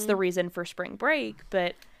 like, that's the reason for spring break,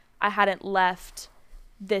 but I hadn't left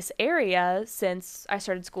this area since I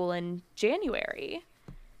started school in January.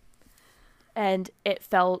 And it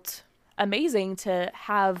felt amazing to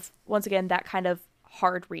have, once again, that kind of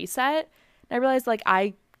hard reset. And I realized, like,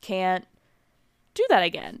 I can't do that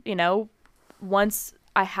again. Once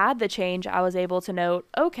I had the change, I was able to note,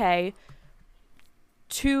 okay,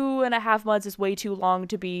 2.5 months is way too long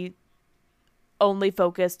to be only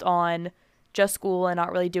focused on just school and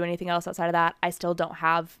not really do anything else outside of that. I still don't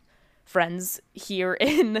have friends here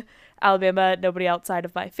in Alabama, nobody outside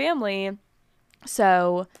of my family.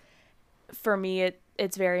 So for me,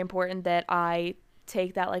 it's very important that I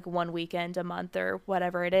take that, like, one weekend a month or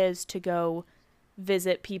whatever it is to go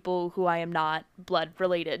visit people who I am not blood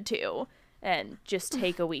related to, and just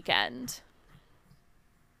take a weekend.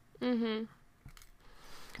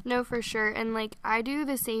 No, for sure. And, like, I do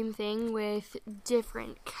the same thing with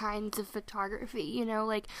different kinds of photography,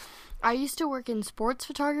 like, I used to work in sports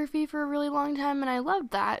photography for a really long time, and I loved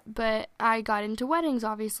that, but I got into weddings,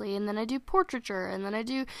 obviously, and then I do portraiture, and then I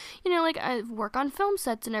do, like, I work on film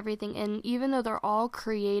sets and everything, and even though they're all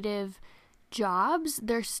creative jobs,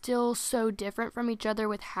 they're still so different from each other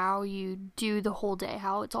with how you do the whole day,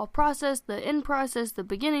 how it's all processed, the end process, the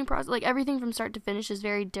beginning process, like, everything from start to finish is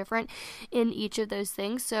very different in each of those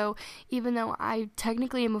things. So even though I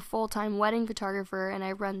technically am a full-time wedding photographer and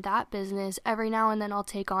I run that business, every now and then I'll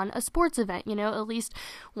take on a sports event, at least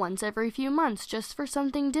once every few months, just for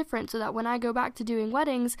something different, so that when I go back to doing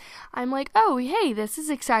weddings, I'm like, oh, hey, this is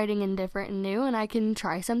exciting and different and new, and I can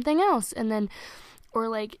try something else. And then, or,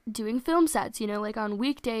 like, doing film sets, like, on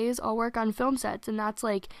weekdays I'll work on film sets, and that's,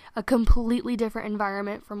 like, a completely different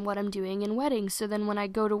environment from what I'm doing in weddings. So then when I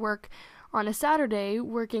go to work on a Saturday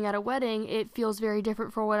working at a wedding, it feels very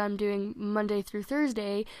different from what I'm doing Monday through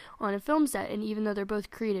Thursday on a film set. And even though they're both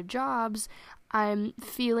creative jobs, I'm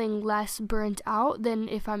feeling less burnt out than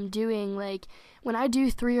if I'm doing, like, when I do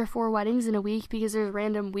 3 or 4 weddings in a week, because there's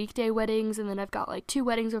random weekday weddings and then I've got, like, 2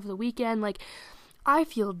 weddings over the weekend, like, I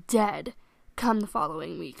feel dead come the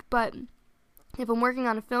following week. But if I'm working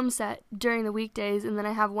on a film set during the weekdays and then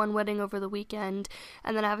I have one wedding over the weekend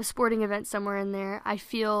and then I have a sporting event somewhere in there, I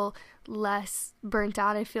feel less burnt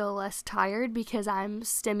out, I feel less tired, because I'm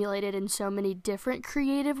stimulated in so many different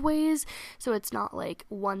creative ways. So it's not like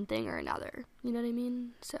one thing or another, you know what I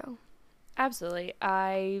mean? So Absolutely.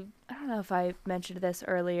 I don't know if I mentioned this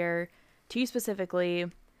earlier to you specifically,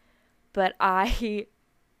 but actually,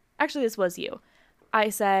 this was you. I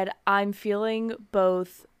said, I'm feeling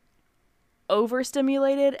both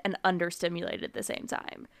overstimulated and understimulated at the same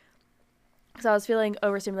time. So I was feeling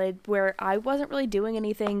overstimulated where I wasn't really doing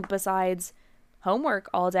anything besides homework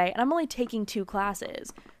all day, and I'm only taking 2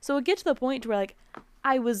 classes. So it would get to the point where, like,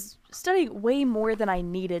 I was studying way more than I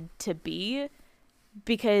needed to be,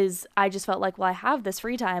 because I just felt like, well, I have this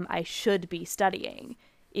free time, I should be studying,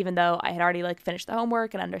 even though I had already, like, finished the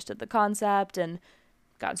homework and understood the concept and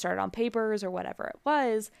gotten started on papers or whatever it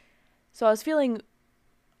was. So I was feeling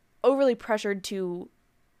overly pressured to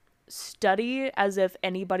study as if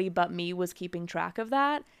anybody but me was keeping track of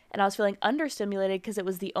that. And I was feeling understimulated because it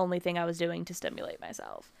was the only thing I was doing to stimulate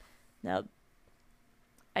myself. Now,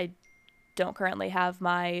 I don't currently have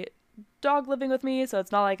my dog living with me, so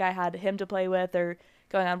it's not like I had him to play with or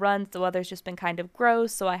going on runs. The weather's just been kind of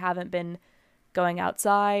gross, so I haven't been going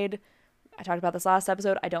outside. I talked about this last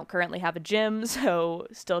episode. I don't currently have a gym, so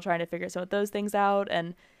still trying to figure some of those things out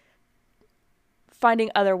and finding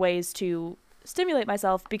other ways to stimulate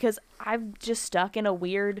myself, because I'm just stuck in a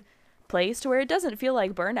weird place to where it doesn't feel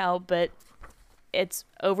like burnout, but it's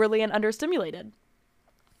overly and understimulated.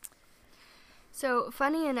 So,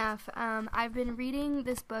 funny enough, I've been reading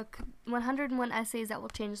this book, 101 Essays That Will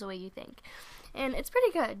Change the Way You Think. And it's pretty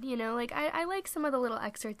good, you know, like, I like some of the little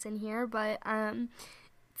excerpts in here, but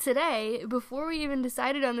today, before we even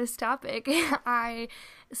decided on this topic, I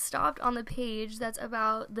stopped on the page that's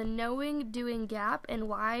about the knowing-doing gap and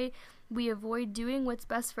why we avoid doing what's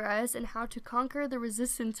best for us and how to conquer the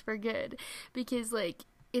resistance for good. Because, like,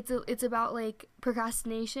 it's about, like,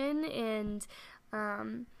 procrastination and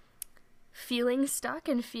feeling stuck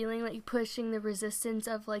and feeling like pushing the resistance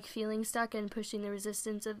of like feeling stuck and pushing the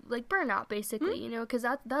resistance of like burnout, basically, you know, because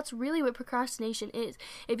that's really what procrastination is.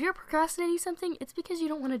 If you're procrastinating something, it's because you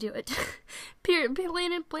don't want to do it. Period.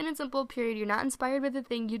 Plain and simple, period. You're not inspired by the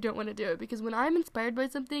thing, you don't want to do it. Because when I'm inspired by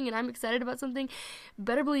something and I'm excited about something,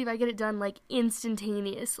 better believe I get it done like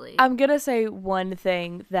instantaneously. I'm gonna say one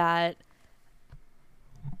thing that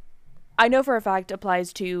I know for a fact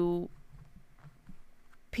applies to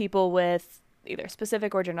people with either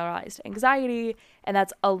specific or generalized anxiety, and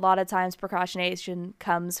that's a lot of times procrastination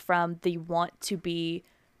comes from the want to be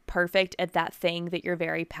perfect at that thing that you're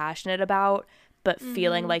very passionate about, but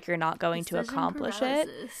feeling like you're not going to accomplish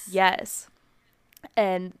paralysis. it. Yes.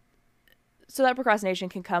 And so that procrastination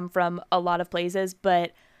can come from a lot of places,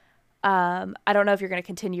 but I don't know if you're going to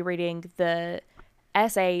continue reading the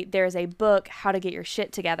essay. There's a book, How to Get Your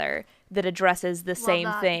Shit Together, that addresses the same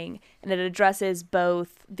thing, and it addresses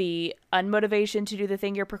both the unmotivation to do the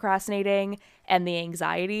thing you're procrastinating and the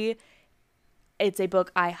anxiety. It's a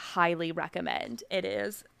book I highly recommend. It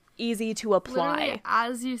is easy to apply. Literally,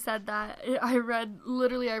 as you said that, I read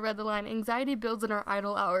the line, anxiety builds in our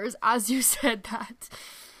idle hours, as you said that.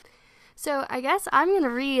 So I guess I'm going to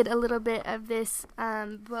read a little bit of this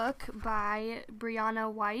book by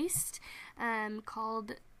Brianna Weist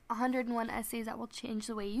called 101 Essays That Will Change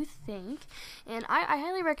the Way You Think. And I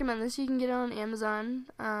highly recommend this. You can get it on Amazon,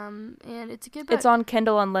 and it's a good book. It's on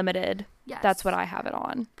Kindle Unlimited. Yes. That's what I have it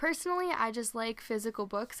on. Personally, I just like physical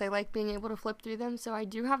books. I like being able to flip through them, so I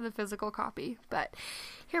do have the physical copy. But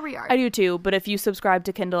here we are. I do too, but if you subscribe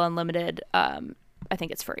to Kindle Unlimited, I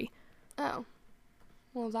think it's free. Oh.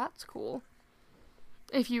 Well, that's cool.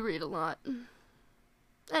 If you read a lot.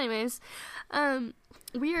 Anyways,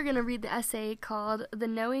 we are going to read the essay called The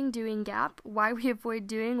Knowing-Doing Gap, Why We Avoid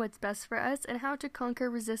Doing What's Best for Us, and How to Conquer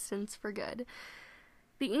Resistance for Good.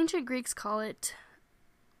 The ancient Greeks call it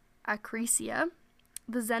akrisia.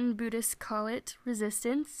 The Zen Buddhists call it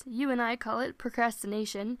resistance. You and I call it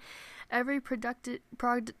procrastination. Every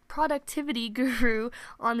productivity guru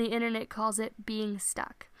on the internet calls it being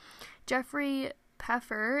stuck. Jeffrey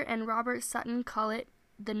Peffer and Robert Sutton call it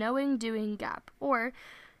the knowing-doing gap, or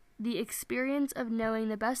the experience of knowing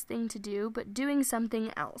the best thing to do, but doing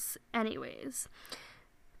something else anyways.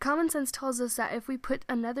 Common sense tells us that if we put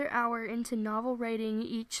another hour into novel writing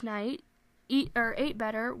each night, ate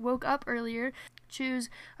better, woke up earlier, choose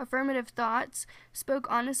affirmative thoughts, spoke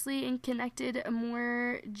honestly, and connected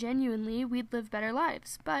more genuinely, we'd live better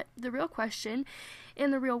lives. But the real question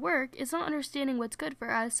in the real work is not understanding what's good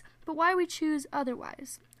for us, but why we choose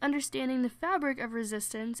otherwise. Understanding the fabric of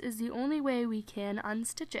resistance is the only way we can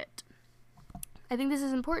unstitch it. I think this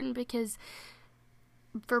is important because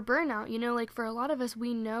for burnout, you know, like for a lot of us,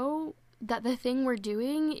 we know that the thing we're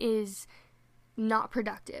doing is not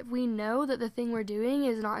productive. We know that the thing we're doing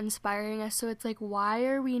is not inspiring us, so it's like, why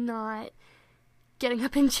are we not getting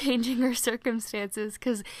up and changing our circumstances?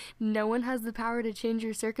 Because no one has the power to change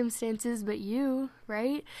your circumstances but you,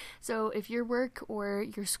 right? So if your work or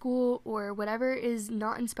your school or whatever is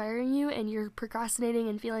not inspiring you and you're procrastinating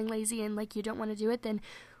and feeling lazy and like you don't want to do it, then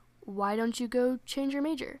why don't you go change your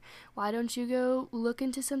major? Why don't you go look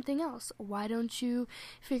into something else? Why don't you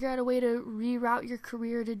figure out a way to reroute your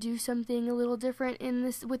career to do something a little different in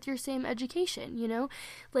this with your same education, you know?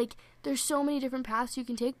 Like, there's so many different paths you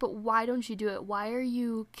can take, but why don't you do it? Why are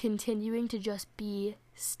you continuing to just be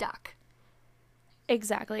stuck?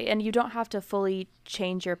 Exactly. And you don't have to fully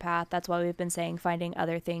change your path. That's why we've been saying finding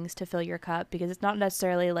other things to fill your cup, because it's not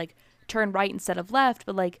necessarily like turn right instead of left,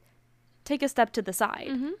 but like take a step to the side.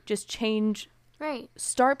 Mm-hmm. Just change. Right.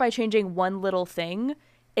 Start by changing one little thing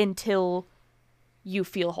until you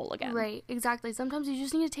feel whole again. Right, exactly. Sometimes you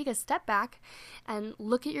just need to take a step back and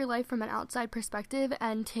look at your life from an outside perspective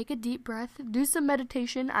and take a deep breath, do some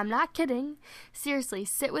meditation. I'm not kidding. Seriously,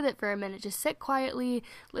 sit with it for a minute. Just sit quietly,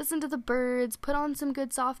 listen to the birds, put on some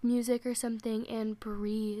good soft music or something, and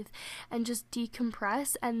breathe and just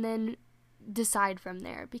decompress, and then decide from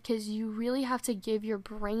there, because you really have to give your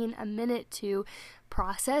brain a minute to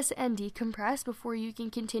process and decompress before you can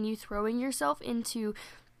continue throwing yourself into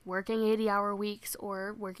working 80-hour weeks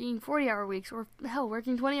or working 40-hour weeks or hell,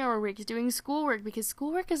 working 20-hour weeks, doing schoolwork, because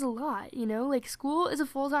schoolwork is a lot, you know, like school is a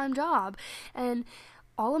full-time job. And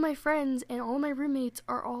all of my friends and all of my roommates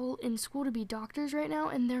are all in school to be doctors right now,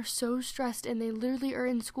 and they're so stressed, and they literally are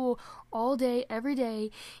in school all day, every day,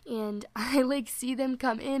 and I like see them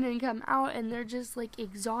come in and come out, and they're just like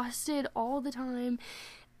exhausted all the time.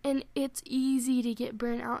 And it's easy to get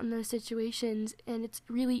burnt out in those situations, and it's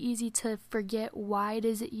really easy to forget why it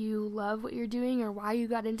is that you love what you're doing or why you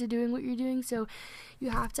got into doing what you're doing. So you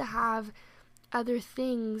have to have other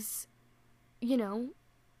things, you know,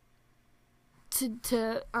 you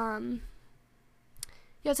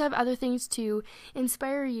have to have other things to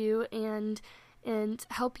inspire you and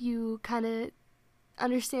help you kind of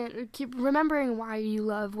understand or keep remembering why you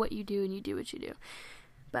love what you do and you do what you do.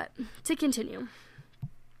 But to continue,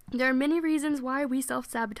 there are many reasons why we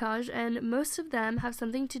self-sabotage, and most of them have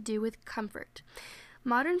something to do with comfort.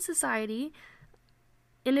 Modern society,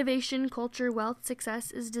 innovation, culture, wealth,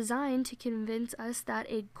 success is designed to convince us that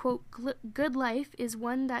a, quote, good life is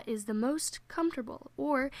one that is the most comfortable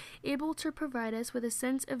or able to provide us with a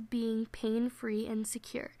sense of being pain-free and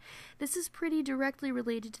secure. This is pretty directly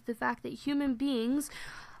related to the fact that human beings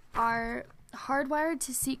are hardwired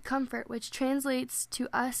to seek comfort, which translates to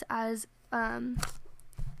us as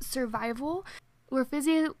survival. We're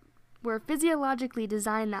physiologically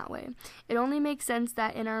designed that way. It only makes sense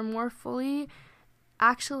that in our more fully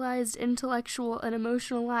actualized intellectual and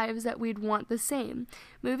emotional lives that we'd want the same.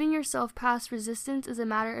 Moving yourself past resistance is a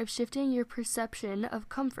matter of shifting your perception of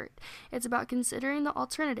comfort. It's about considering the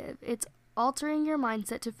alternative. It's altering your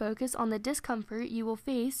mindset to focus on the discomfort you will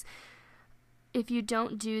face if you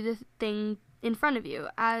don't do the thing in front of you,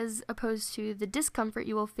 as opposed to the discomfort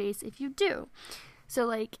you will face if you do. So,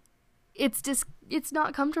 like, it's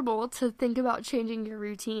not comfortable to think about changing your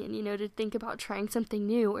routine, you know, to think about trying something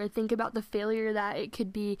new, or think about the failure that it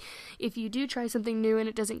could be if you do try something new and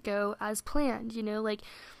it doesn't go as planned, you know. Like,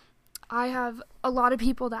 I have a lot of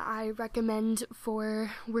people that I recommend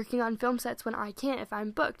for working on film sets when I can't, if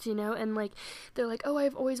I'm booked, you know, and like, they're like, oh,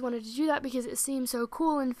 I've always wanted to do that because it seems so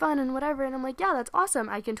cool and fun and whatever, and I'm like, yeah, that's awesome.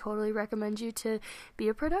 I can totally recommend you to be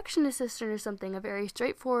a production assistant or something, a very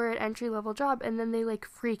straightforward entry-level job. And then they like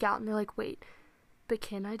freak out and they're like, wait, but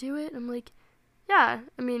can I do it? And I'm like, yeah,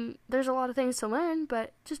 I mean, there's a lot of things to learn,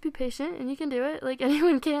 but just be patient and you can do it. Like,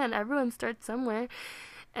 anyone can. Everyone starts somewhere.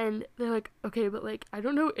 And they're like, okay, but like, I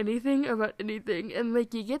don't know anything about anything. And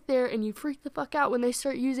like, you get there and you freak the fuck out when they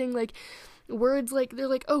start using like words like, they're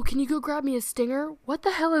like, oh, can you go grab me a stinger? What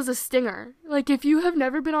the hell is a stinger? Like, if you have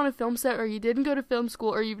never been on a film set, or you didn't go to film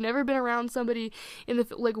school, or you've never been around somebody in the,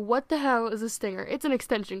 like, what the hell is a stinger? It's an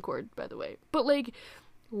extension cord, by the way. But like,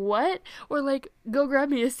 what? Or like, go grab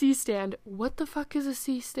me a C-stand. What the fuck is a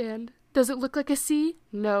C-stand? Does it look like a C?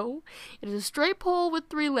 No. It is a straight pole with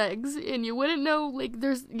 3 legs, and you wouldn't know, like,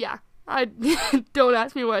 there's, yeah, I, don't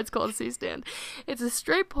ask me why it's called a C-stand. It's a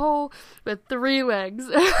straight pole with 3 legs.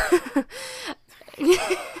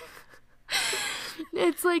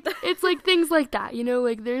 It's like things like that, you know,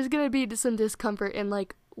 like, there's gonna be some discomfort, and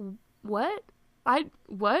like, what? I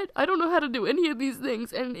don't know how to do any of these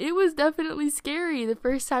things, and it was definitely scary the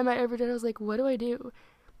first time I ever did. I was like, what do I do?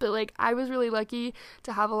 But like, I was really lucky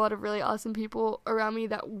to have a lot of really awesome people around me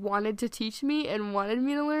that wanted to teach me and wanted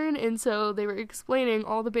me to learn, and so they were explaining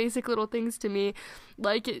all the basic little things to me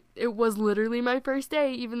like it was literally my first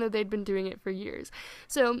day, even though they'd been doing it for years.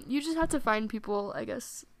 So you just have to find people, I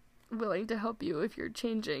guess, willing to help you if you're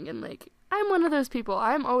changing, and like, I'm one of those people.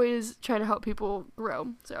 I'm always trying to help people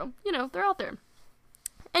grow, so, you know, they're out there.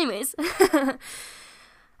 Anyways,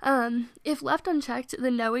 if left unchecked, the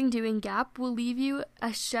knowing-doing gap will leave you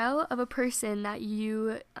a shell of a person that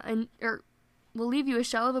you,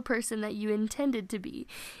 intended to be.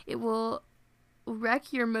 It will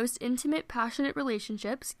wreck your most intimate, passionate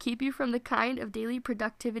relationships, keep you from the kind of daily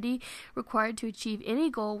productivity required to achieve any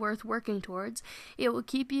goal worth working towards. It will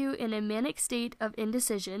keep you in a manic state of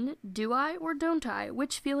indecision. Do I or don't I?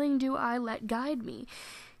 Which feeling do I let guide me?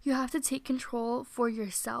 You have to take control for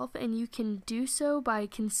yourself, and you can do so by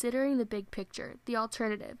considering the big picture, the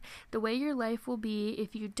alternative, the way your life will be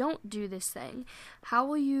if you don't do this thing. How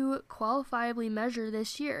will you qualifiably measure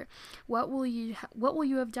this year? What will you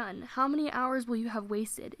have done? How many hours will you have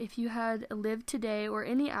wasted? If you had lived today or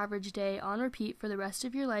any average day on repeat for the rest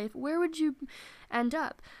of your life, where would you end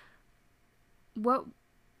up? What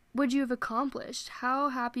would you have accomplished? How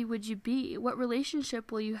happy would you be? What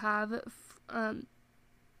relationship will you have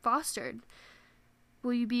fostered?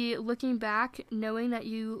 Will you be looking back knowing that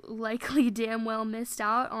you likely damn well missed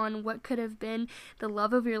out on what could have been the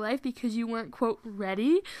love of your life because you weren't, quote,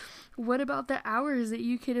 ready? What about the hours that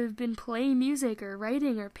you could have been playing music or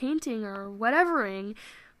writing or painting or whatevering?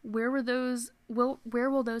 Where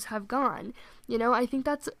will those have gone? You know, I think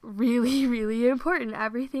that's really, really important,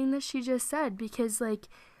 everything that she just said, because, like,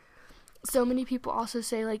 so many people also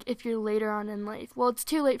say, like, if you're later on in life, well, it's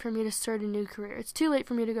too late for me to start a new career. It's too late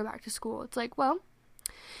for me to go back to school. It's like, well,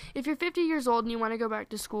 if you're 50 years old and you want to go back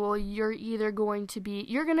to school, you're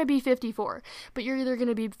going to be 54, but you're either going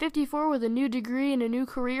to be 54 with a new degree and a new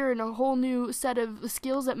career and a whole new set of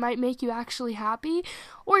skills that might make you actually happy,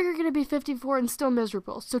 or you're going to be 54 and still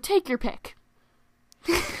miserable. So take your pick.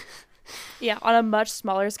 Yeah, on a much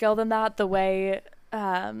smaller scale than that, the way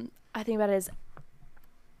I think about it is,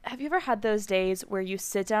 have you ever had those days where you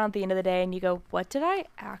sit down at the end of the day and you go, what did I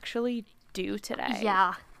actually do today?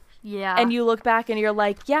 Yeah. And you look back and you're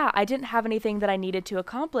like, yeah, I didn't have anything that I needed to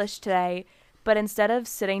accomplish today, but instead of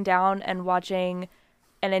sitting down and watching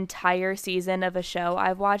an entire season of a show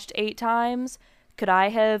I've watched 8 times, could I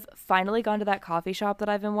have finally gone to that coffee shop that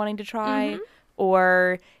I've been wanting to try? Mm-hmm.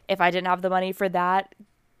 Or if I didn't have the money for that,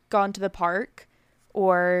 gone to the park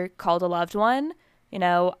or called a loved one? You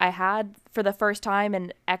know, I had, for the first time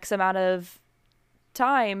in X amount of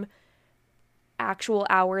time, actual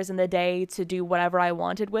hours in the day to do whatever I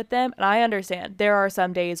wanted with them. And I understand there are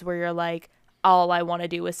some days where you're like, all I want to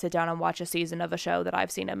do is sit down and watch a season of a show that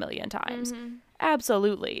I've seen a million times. Mm-hmm.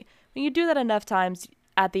 Absolutely. When you do that enough times,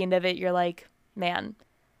 at the end of it, you're like, man,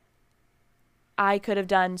 I could have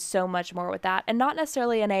done so much more with that. And not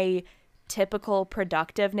necessarily in a typical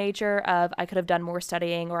productive nature of I could have done more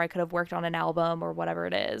studying or I could have worked on an album or whatever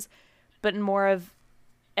it is, but more of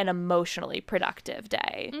an emotionally productive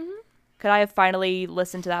day. Mm-hmm. Could I have finally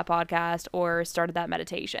listened to that podcast or started that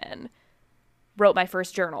meditation? Wrote my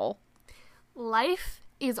first journal. Life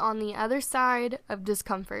is on the other side of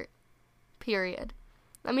discomfort. Period.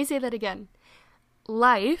 Let me say that again.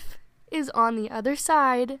 Life is on the other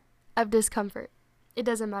side of discomfort. It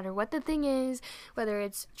doesn't matter what the thing is, whether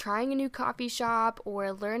it's trying a new coffee shop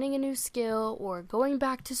or learning a new skill or going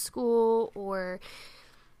back to school or,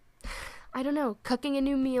 I don't know, cooking a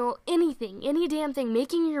new meal, anything, any damn thing,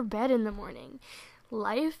 making your bed in the morning.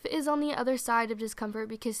 Life is on the other side of discomfort,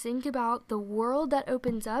 because think about the world that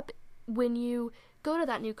opens up when you go to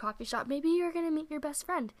that new coffee shop. Maybe you're going to meet your best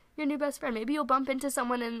friend, your new best friend. Maybe you'll bump into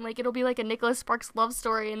someone and, like, it'll be like a Nicholas Sparks love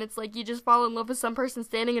story, and it's like you just fall in love with some person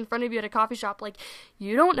standing in front of you at a coffee shop. Like,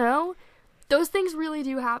 you don't know. Those things really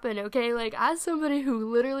do happen, okay? Like, as somebody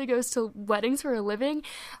who literally goes to weddings for a living,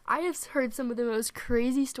 I have heard some of the most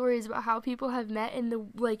crazy stories about how people have met in the,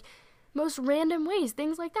 like, most random ways.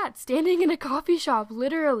 Things like that. Standing in a coffee shop,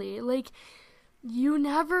 literally. Like, you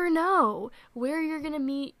never know where you're going to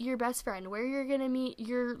meet your best friend, where you're going to meet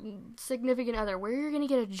your significant other, where you're going to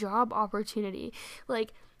get a job opportunity.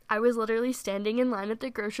 Like, I was literally standing in line at the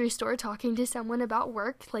grocery store talking to someone about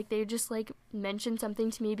work. Like, they just, like, mentioned something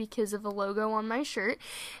to me because of a logo on my shirt,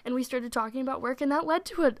 and we started talking about work, and that led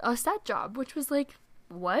to a set job, which was like,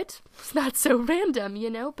 what? That's so random, you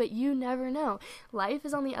know? But you never know. Life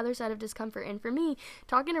is on the other side of discomfort, and for me,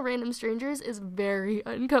 talking to random strangers is very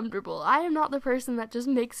uncomfortable. I am not the person that just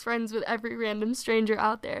makes friends with every random stranger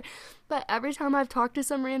out there, but every time I've talked to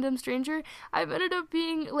some random stranger, I've ended up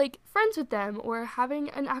being, like, friends with them, or having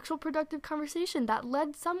an actual productive conversation that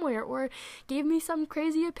led somewhere, or gave me some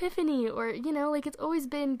crazy epiphany, or, you know, like, it's always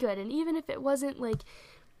been good. And even if it wasn't, like,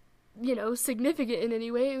 you know, significant in any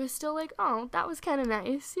way, it was still like, oh, that was kind of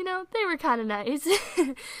nice, you know, they were kind of nice.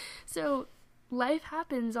 So life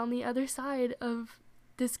happens on the other side of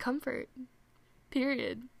discomfort,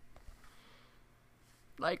 period.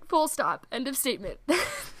 Like, full stop, end of statement.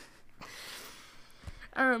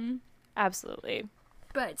 Absolutely.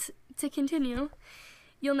 But to continue,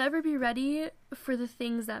 you'll never be ready for the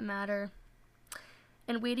things that matter,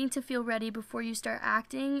 and waiting to feel ready before you start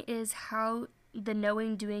acting is how the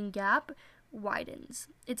knowing-doing gap widens.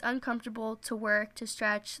 It's uncomfortable to work to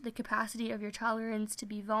stretch the capacity of your tolerance to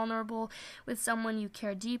be vulnerable with someone you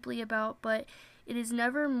care deeply about, but It is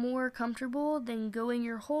never more comfortable than going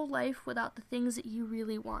your whole life without the things that you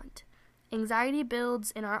really want. Anxiety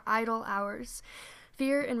builds in our idle hours.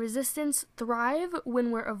 Fear and resistance thrive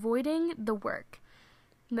when we're avoiding the work.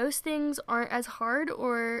 Most things aren't as hard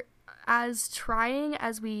or as trying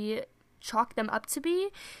as we chalk them up to be.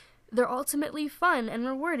 They're ultimately fun and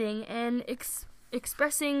rewarding and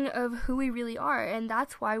expressing of who we really are, and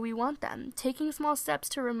that's why we want them. Taking small steps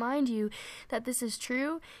to remind you that this is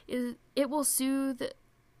true, it will soothe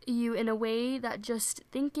you in a way that just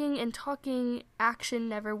thinking and talking action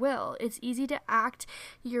never will. It's easy to act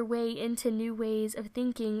your way into new ways of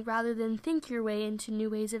thinking rather than think your way into new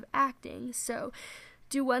ways of acting. So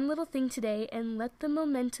do one little thing today and let the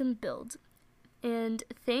momentum build. And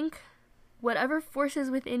thank whatever forces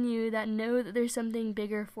within you that know that there's something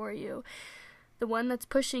bigger for you. The one that's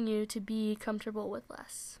pushing you to be comfortable with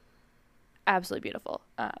less. Absolutely beautiful.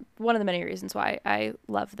 One of the many reasons why I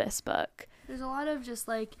love this book. There's a lot of just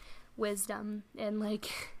like wisdom and like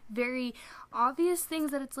very obvious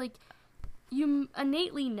things that it's like you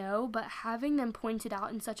innately know, but having them pointed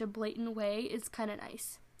out in such a blatant way is kind of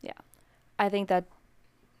nice. Yeah. I think that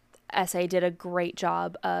essay did a great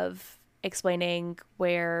job of explaining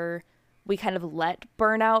where we kind of let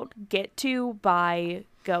burnout get to by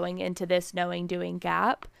going into this knowing doing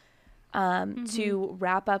gap. To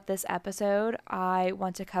wrap up this episode, I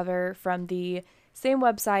want to cover from the same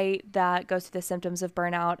website that goes through the symptoms of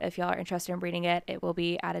burnout. If y'all are interested in reading it, it will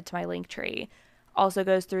be added to my link tree. Also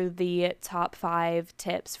goes through the top 5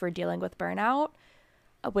 tips for dealing with burnout,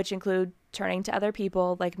 which include turning to other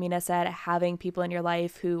people, like Mina said, having people in your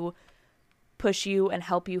life who push you and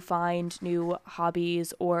help you find new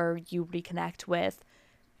hobbies or you reconnect with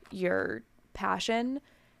your passion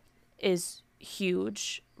is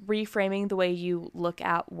huge. Reframing the way you look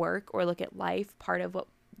at work or look at life, part of what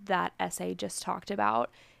that essay just talked about,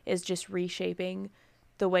 is just reshaping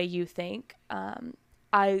the way you think.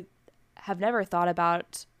 I have never thought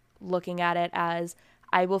about looking at it as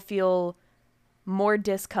I will feel more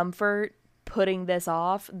discomfort putting this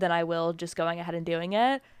off than I will just going ahead and doing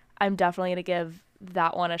it. I'm definitely going to give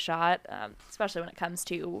that one a shot, especially when it comes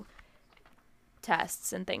to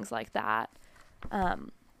tests and things like that.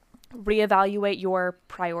 Reevaluate your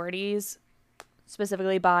priorities,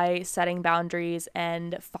 specifically by setting boundaries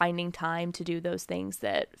and finding time to do those things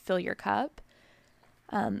that fill your cup.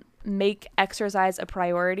 Make exercise a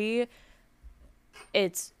priority.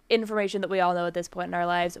 It's information that we all know at this point in our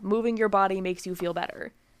lives. Moving your body makes you feel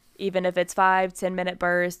better. Even if it's 5-10 minute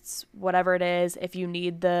bursts, whatever it is, if you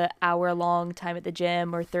need the hour-long time at the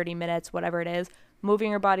gym or 30 minutes, whatever it is,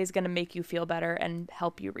 moving your body is going to make you feel better and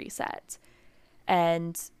help you reset.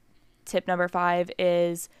 And tip number 5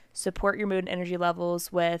 is support your mood and energy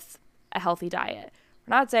levels with a healthy diet.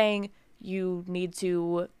 We're not saying you need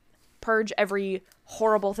to purge every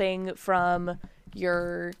horrible thing from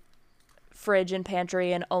your fridge and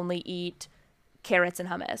pantry and only eat carrots and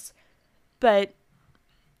hummus. But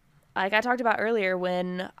like I talked about earlier,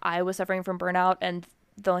 when I was suffering from burnout and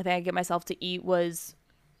the only thing I could get myself to eat was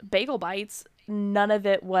bagel bites, none of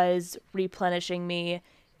it was replenishing me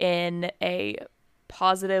in a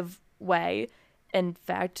positive way. In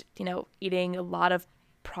fact, eating a lot of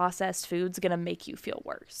processed food's going to make you feel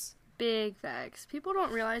worse. Big facts. People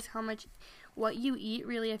don't realize how much what you eat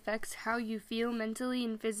really affects how you feel mentally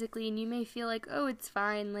and physically, and you may feel like, oh, it's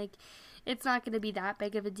fine, like, it's not going to be that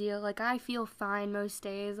big of a deal. Like, I feel fine most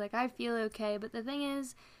days. Like, I feel okay. But the thing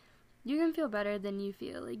is, you can feel better than you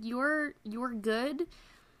feel. Like, your good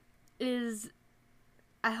is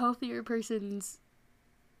a healthier person's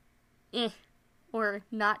or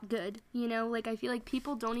not good, Like, I feel like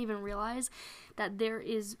people don't even realize that there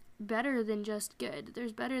is better than just good.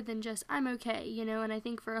 There's better than just I'm okay, And I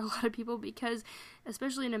think for a lot of people, because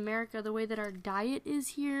especially in America, the way that our diet is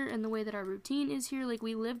here and the way that our routine is here, like,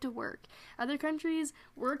 we live to work. Other countries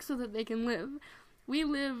work so that they can live. We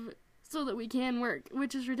live so that we can work,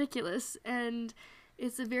 which is ridiculous. And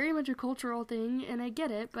it's very much a cultural thing, and I get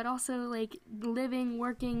it, but also, like, living,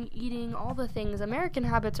 working, eating, all the things. American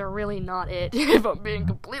habits are really not it, if I'm being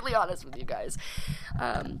completely honest with you guys.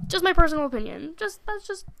 Just my personal opinion. That's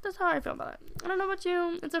how I feel about it. I don't know about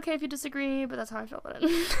you. It's okay if you disagree, but that's how I feel about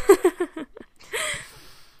it.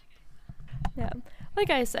 Yeah. Like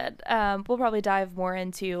I said, we'll probably dive more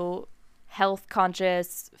into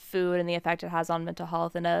health-conscious food and the effect it has on mental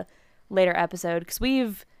health in a later episode, because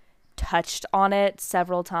we've touched on it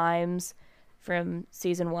several times from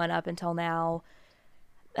season 1 up until now,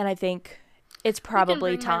 and I think it's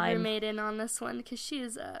probably time. My roommate in on this one because she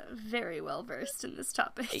is very well versed in this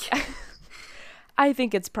topic. I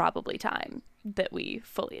think it's probably time that we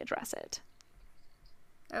fully address it.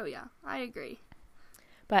 Oh yeah, I agree.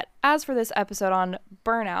 But as for this episode on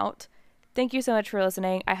burnout, thank you so much for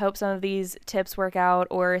listening. I hope some of these tips work out,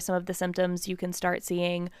 or some of the symptoms you can start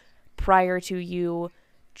seeing prior to you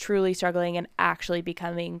truly struggling and actually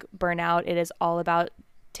becoming burnout. It is all about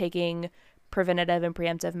taking preventative and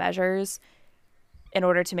preemptive measures in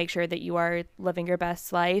order to make sure that you are living your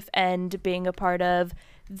best life and being a part of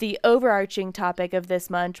the overarching topic of this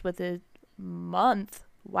month with a month.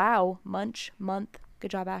 Wow, month.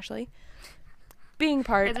 Good job, Ashley. Being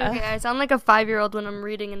part It's okay. I sound like a 5-year-old when I'm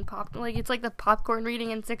reading in like it's like the popcorn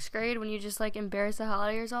reading in 6th grade when you just like embarrass the hell out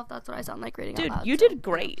of yourself. That's what I sound like reading. Dude, out loud, you did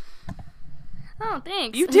great. Oh,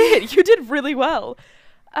 thanks. You did really well.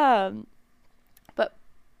 But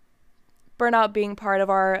burnout being part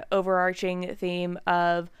of our overarching theme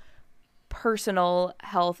of personal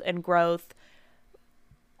health and growth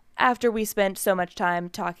after we spent so much time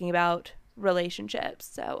talking about relationships.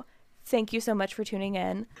 So thank you so much for tuning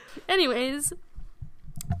in. Anyways,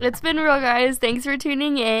 it's been real, guys. Thanks for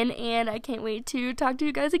tuning in, and I can't wait to talk to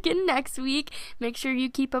you guys again next week. Make sure you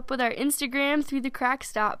keep up with our Instagram through the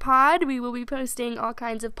cracks.pod. We will be posting all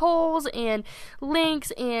kinds of polls and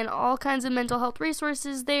links and all kinds of mental health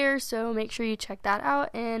resources there, so make sure you check that out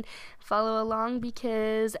and follow along,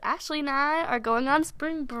 because Ashley and I are going on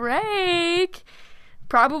spring break.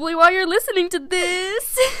 Probably while you're listening to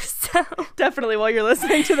this. So Definitely while you're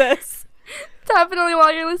listening to this. Definitely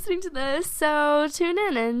while you're listening to this. So tune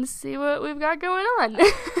in and see what we've got going on.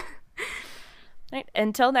 Right.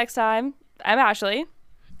 Until next time, I'm Ashley.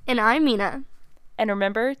 And I'm Mina. And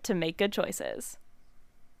remember to make good choices.